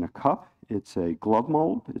put this in a cup. It's a glove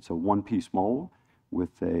mold. It's a one-piece mold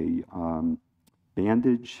with a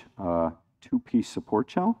bandage, two-piece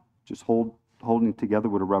support shell, just holding together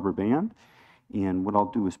with a rubber band. And what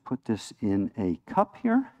I'll do is put this in a cup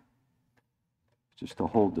here, just to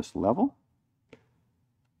hold this level.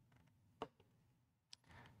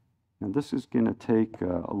 Now this is going to take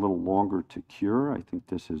a little longer to cure. I think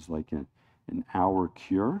this is like an hour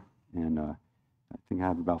cure. And I think I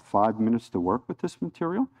have about 5 minutes to work with this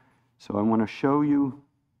material. So I want to show you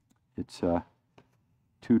it's 2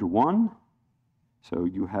 to 1. So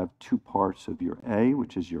you have 2 parts of your A,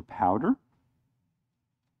 which is your powder,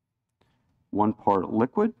 1 part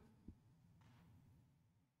liquid.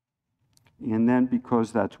 And then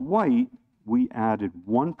because that's white, we added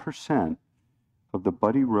 1% of the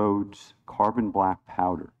Buddy Rhodes carbon black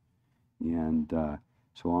powder. And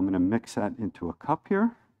so I'm going to mix that into a cup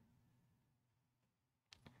here.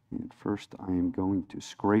 And first I am going to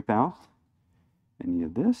scrape out any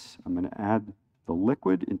of this. I'm going to add the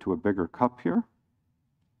liquid into a bigger cup here.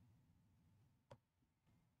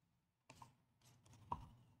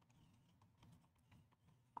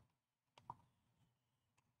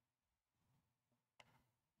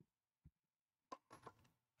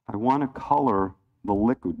 I want to color the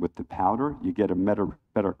liquid with the powder. You get a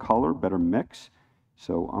better color, better mix.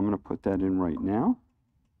 So I'm going to put that in right now.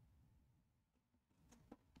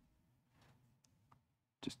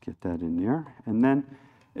 Just get that in there. And then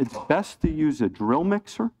it's best to use a drill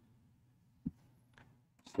mixer.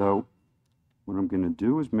 So what I'm going to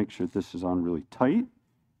do is make sure this is on really tight.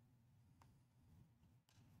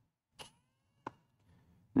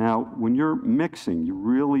 Now, when you're mixing, you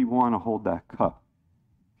really want to hold that cup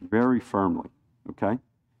very firmly, okay?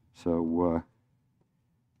 So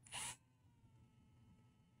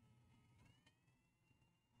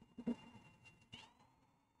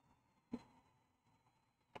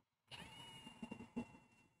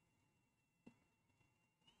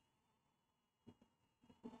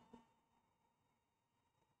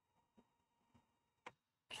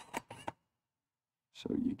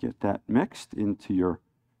So you get that mixed into your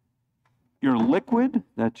liquid,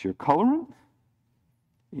 that's your colorant.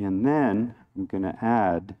 And then I'm going to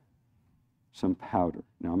add some powder.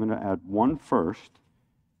 Now I'm going to add one first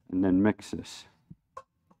and then mix this.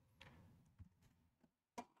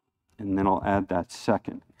 And then I'll add that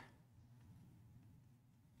second.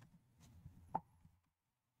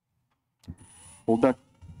 Hold that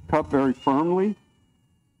cup very firmly.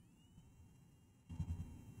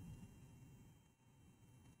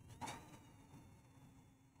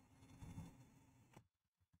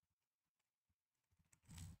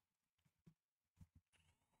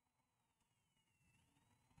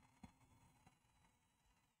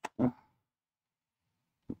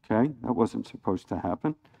 Okay, that wasn't supposed to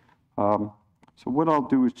happen. So what I'll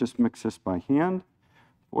do is just mix this by hand.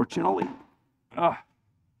 Fortunately, here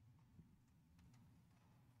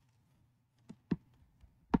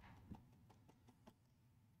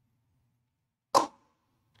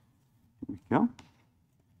we go.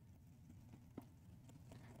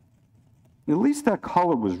 At least that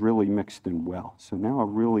color was really mixed in well. So now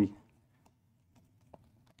I'm really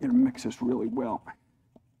going to mix this really well.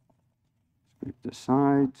 Scrape the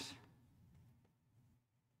sides.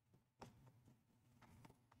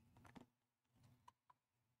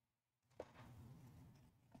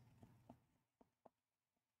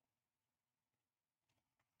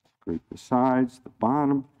 Scrape the sides, the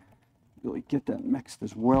bottom. Really get that mixed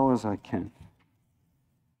as well as I can.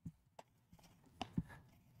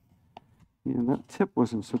 Yeah, that tip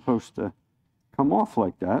wasn't supposed to come off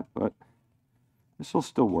like that, but this will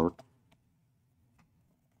still work.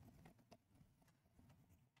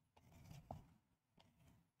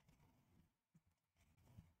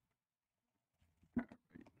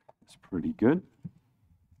 That's pretty good.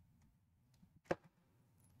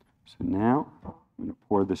 So now I'm going to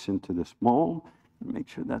pour this into this mold and make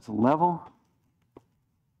sure that's level.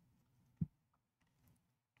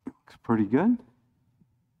 Looks pretty good.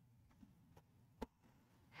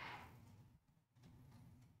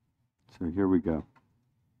 So here we go.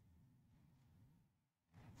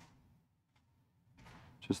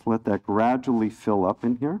 Just let that gradually fill up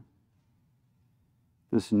in here.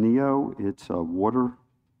 This NEO, it's water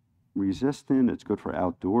resistant. It's good for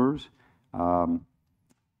outdoors.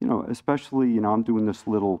 You know, especially, you know, I'm doing this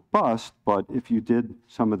little bust, but if you did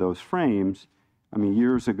some of those frames, I mean,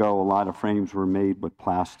 years ago, a lot of frames were made with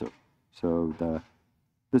plastic. So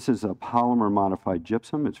this is a polymer modified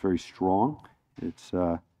gypsum. It's very strong. It's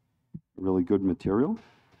a really good material.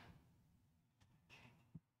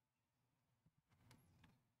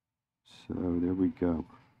 So there we go.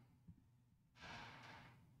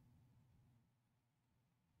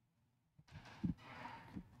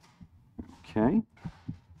 Okay.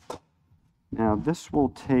 Now this will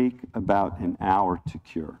take about an hour to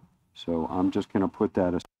cure. So I'm just going to put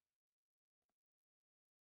that aside.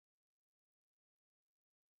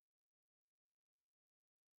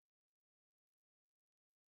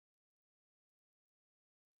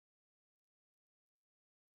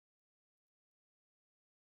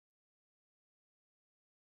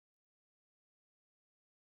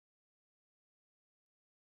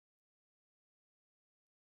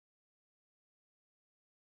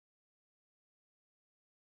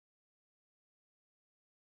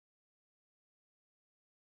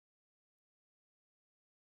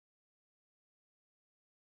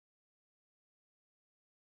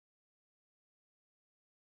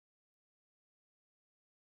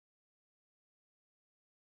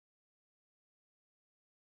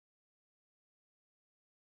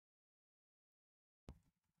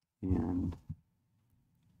 And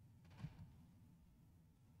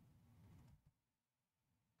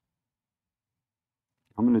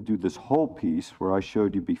I'm going to do this whole piece where I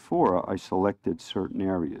showed you before. I selected certain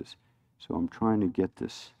areas. So I'm trying to get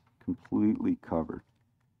this completely covered.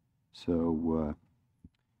 So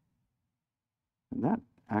and that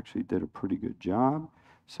actually did a pretty good job.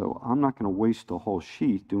 So I'm not going to waste the whole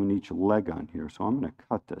sheet doing each leg on here. So I'm going to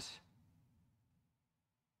cut this.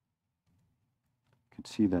 You can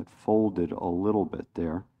see that folded a little bit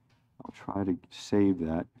there. I'll try to save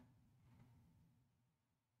that.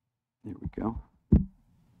 There we go.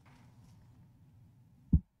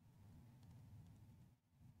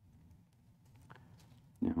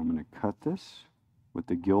 Now I'm going to cut this with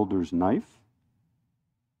the gilder's knife.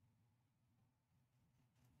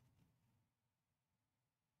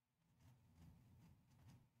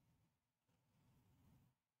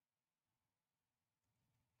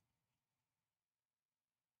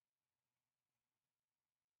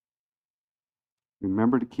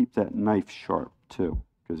 Remember to keep that knife sharp too,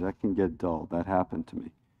 because that can get dull. That happened to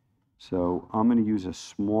me. So I'm going to use a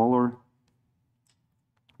smaller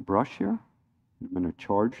brush here. I'm going to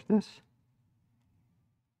charge this.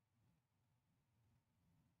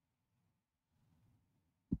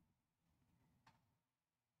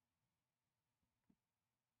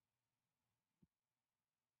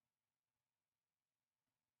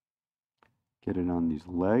 Get it on these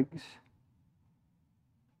legs.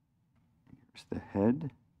 Here's the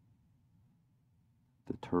head,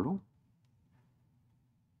 the turtle.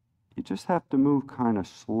 You just have to move kind of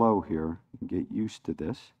slow here and get used to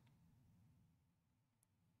this.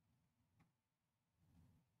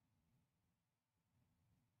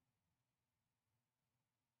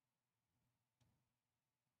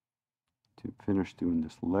 To finish doing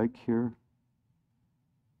this leg here.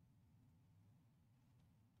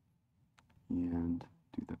 And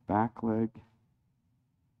do the back leg.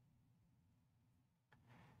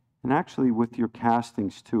 And actually with your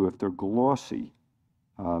castings too, if they're glossy,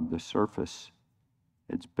 the surface,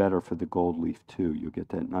 it's better for the gold leaf too. You'll get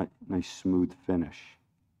that nice smooth finish.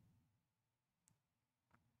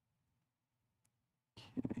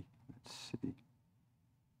 Okay, let's see.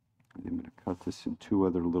 I'm going to cut this in 2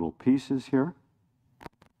 other little pieces here.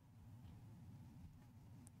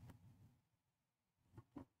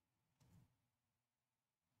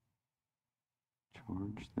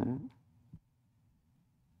 Charge that.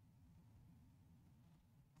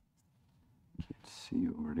 Can't see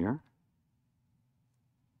over there.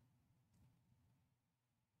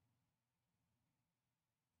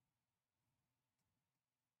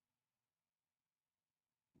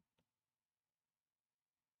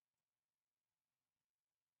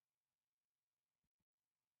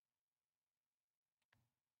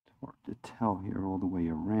 Hard to tell here all the way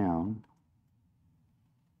around.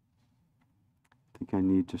 I think I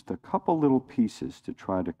need just a couple little pieces to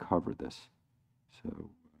try to cover this.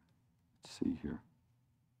 So let's see here.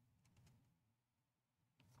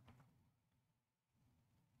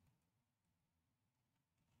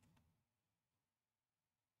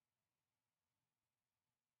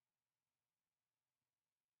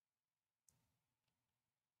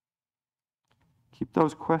 Keep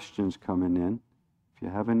those questions coming in. If you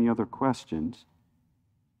have any other questions.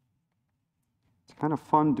 It's kind of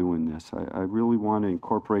fun doing this. I really want to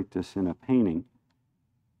incorporate this in a painting.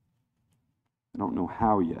 I don't know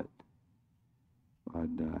how yet, but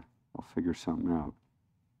I'll figure something out.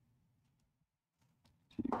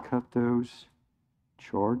 So you cut those,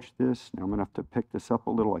 charge this. Now I'm going to have to pick this up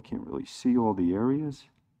a little. I can't really see all the areas.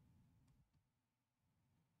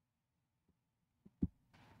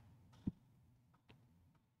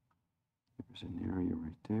 There's an area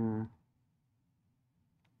right there.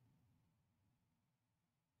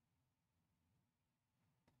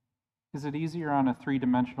 Is it easier on a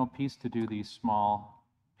 3-dimensional piece to do these small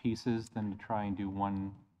pieces than to try and do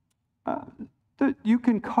one? You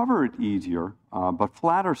can cover it easier, but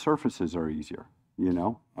flatter surfaces are easier, you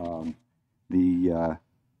know. The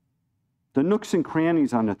nooks and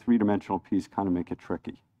crannies on a 3-dimensional piece kind of make it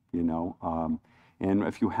tricky, you know. And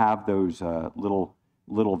if you have those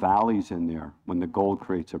little valleys in there, when the gold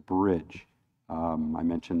creates a bridge, I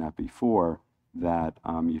mentioned that before, that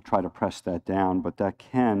you try to press that down, but that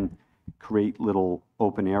can create little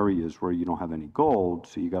open areas where you don't have any gold,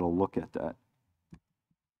 so you got to look at that.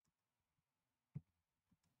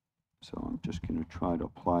 So I'm just going to try to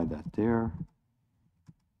apply that there.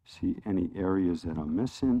 See any areas that I'm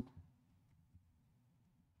missing.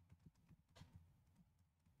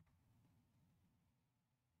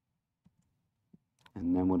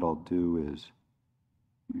 And then what I'll do is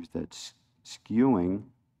use that skewing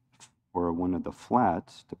or one of the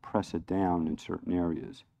flats to press it down in certain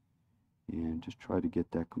areas. And just try to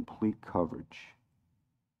get that complete coverage.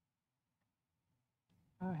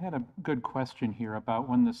 I had a good question here about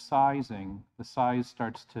when the size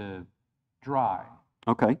starts to dry.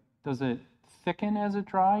 Okay. Does it thicken as it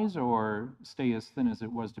dries or stay as thin as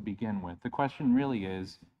it was to begin with? The question really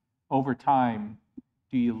is, over time,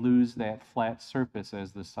 do you lose that flat surface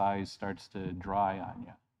as the size starts to dry on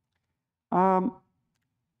you?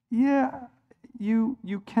 Yeah, you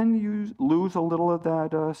can lose a little of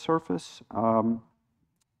that surface.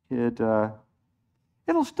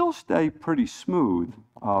 It'll still stay pretty smooth,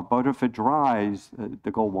 but if it dries,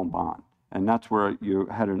 the gold won't bond. And that's where you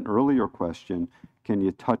had an earlier question, can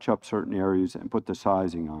you touch up certain areas and put the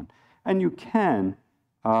sizing on? And you can.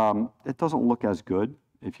 It doesn't look as good.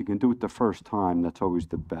 If you can do it the first time, that's always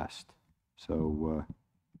the best. So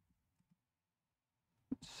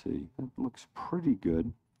let's see, that looks pretty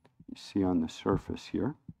good. You see on the surface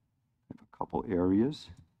here, I have a couple areas.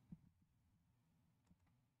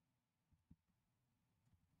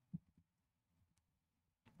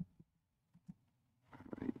 All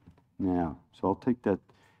right. Now, so I'll take that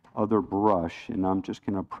other brush, and I'm just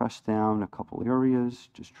going to press down a couple areas,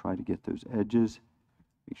 just try to get those edges,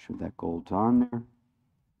 make sure that gold's on there.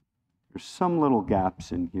 There's some little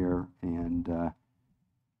gaps in here, and the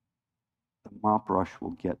mop brush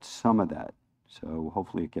will get some of that. So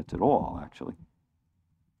hopefully it gets it all, actually.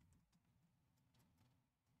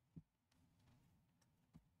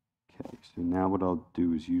 Okay, so now what I'll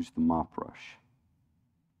do is use the mop brush.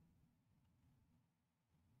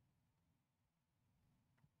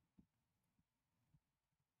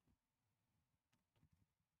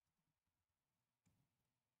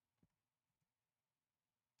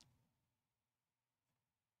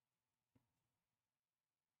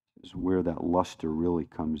 Is where that luster really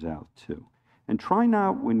comes out too. And try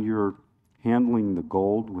not, when you're handling the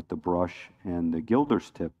gold with the brush and the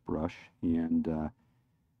gilder's tip brush, and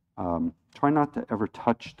try not to ever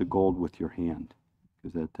touch the gold with your hand,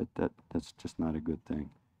 because that's just not a good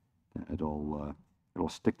thing. It'll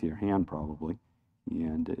stick to your hand probably,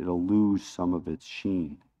 and it'll lose some of its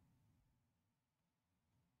sheen.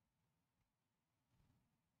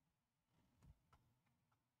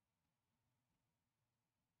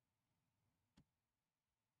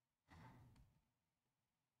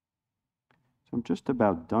 So I'm just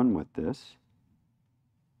about done with this.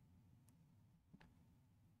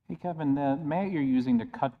 Hey, Kevin, the mat you're using to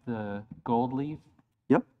cut the gold leaf,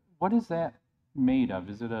 Yep. what is that made of?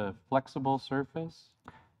 Is it a flexible surface?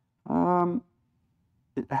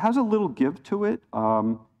 It has a little give to it.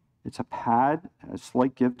 It's a pad, a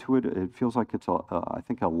slight give to it. It feels like it's I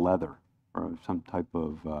think a leather or some type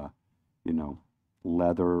of, you know,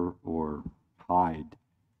 leather or hide.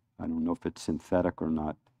 I don't know if it's synthetic or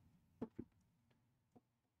not.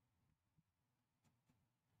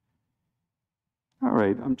 All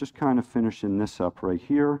right, I'm just kind of finishing this up right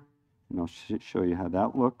here, and I'll show you how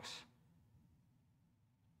that looks.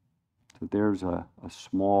 So there's a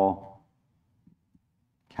small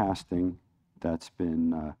casting that's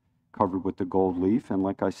been covered with the gold leaf, and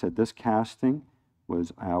like I said, this casting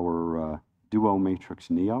was our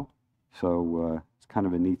duoMatrix NEO. So it's kind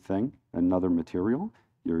of a neat thing, another material,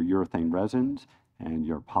 your urethane resins and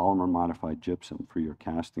your polymer modified gypsum for your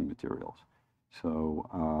casting materials.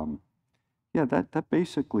 So yeah, that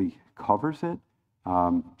basically covers it.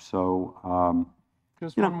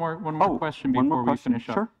 Just one more question before we finish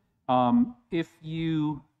up. Sure. If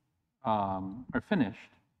you are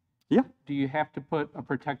finished, yeah, do you have to put a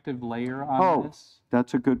protective layer on this?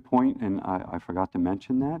 That's a good point, and I forgot to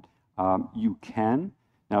mention that. You can.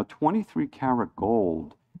 Now, 23 karat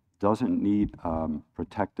gold doesn't need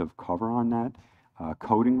protective cover on that,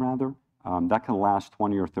 coating rather. That can last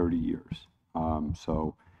 20 or 30 years.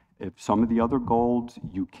 So if some of the other golds,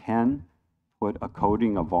 you can put a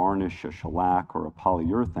coating, a varnish, a shellac, or a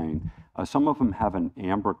polyurethane. Some of them have an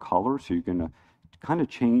amber color, so you're going to kind of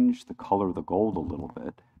change the color of the gold a little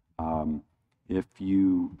bit. If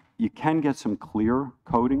you can get some clear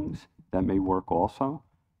coatings, that may work also.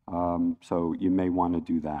 So you may want to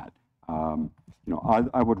do that. You know,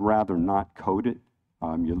 I would rather not coat it.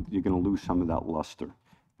 You're going to lose some of that luster,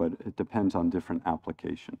 but it depends on different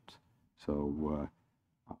applications. So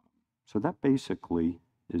so that basically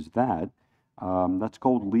is that. That's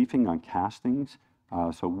gold leafing on castings.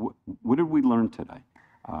 So what did we learn today?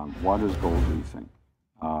 What is gold leafing?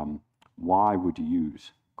 Why would you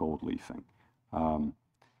use gold leafing?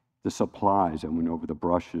 The supplies, I went over the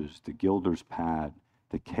brushes, the gilder's pad,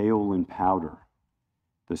 the kaolin powder,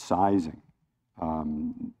 the sizing.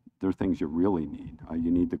 They're things you really need.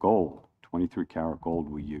 You need the gold, 23 karat gold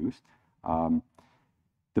we used.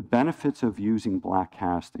 The benefits of using black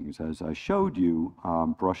castings, as I showed you,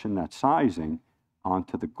 brushing that sizing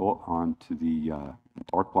onto the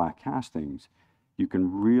dark black castings, you can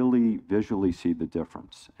really visually see the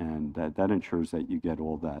difference, and that ensures that you get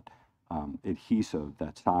all that adhesive,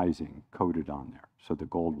 that sizing coated on there, so the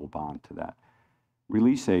gold will bond to that.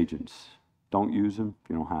 Release agents, don't use them if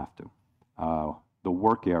you don't have to. The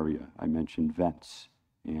work area, I mentioned vents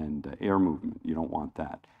and air movement, you don't want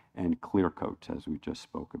that. And clear coats, as we just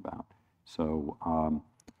spoke about. So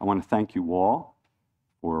I want to thank you all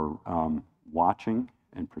for watching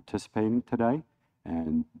and participating today.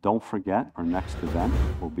 And don't forget, our next event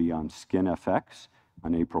will be on Skin FX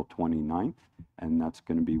on April 29th. And that's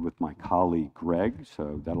going to be with my colleague, Greg.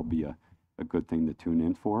 So that'll be a good thing to tune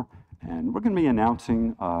in for. And we're going to be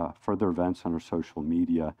announcing further events on our social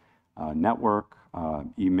media network,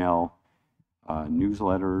 email,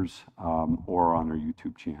 newsletters, or on our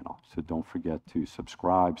YouTube channel. So don't forget to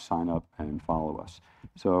subscribe, sign up, and follow us.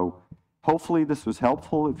 So hopefully this was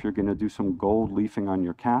helpful if you're going to do some gold leafing on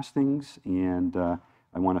your castings. And I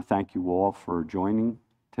want to thank you all for joining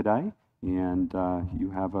today. and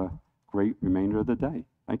you have a great remainder of the day.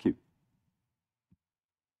 Thank you.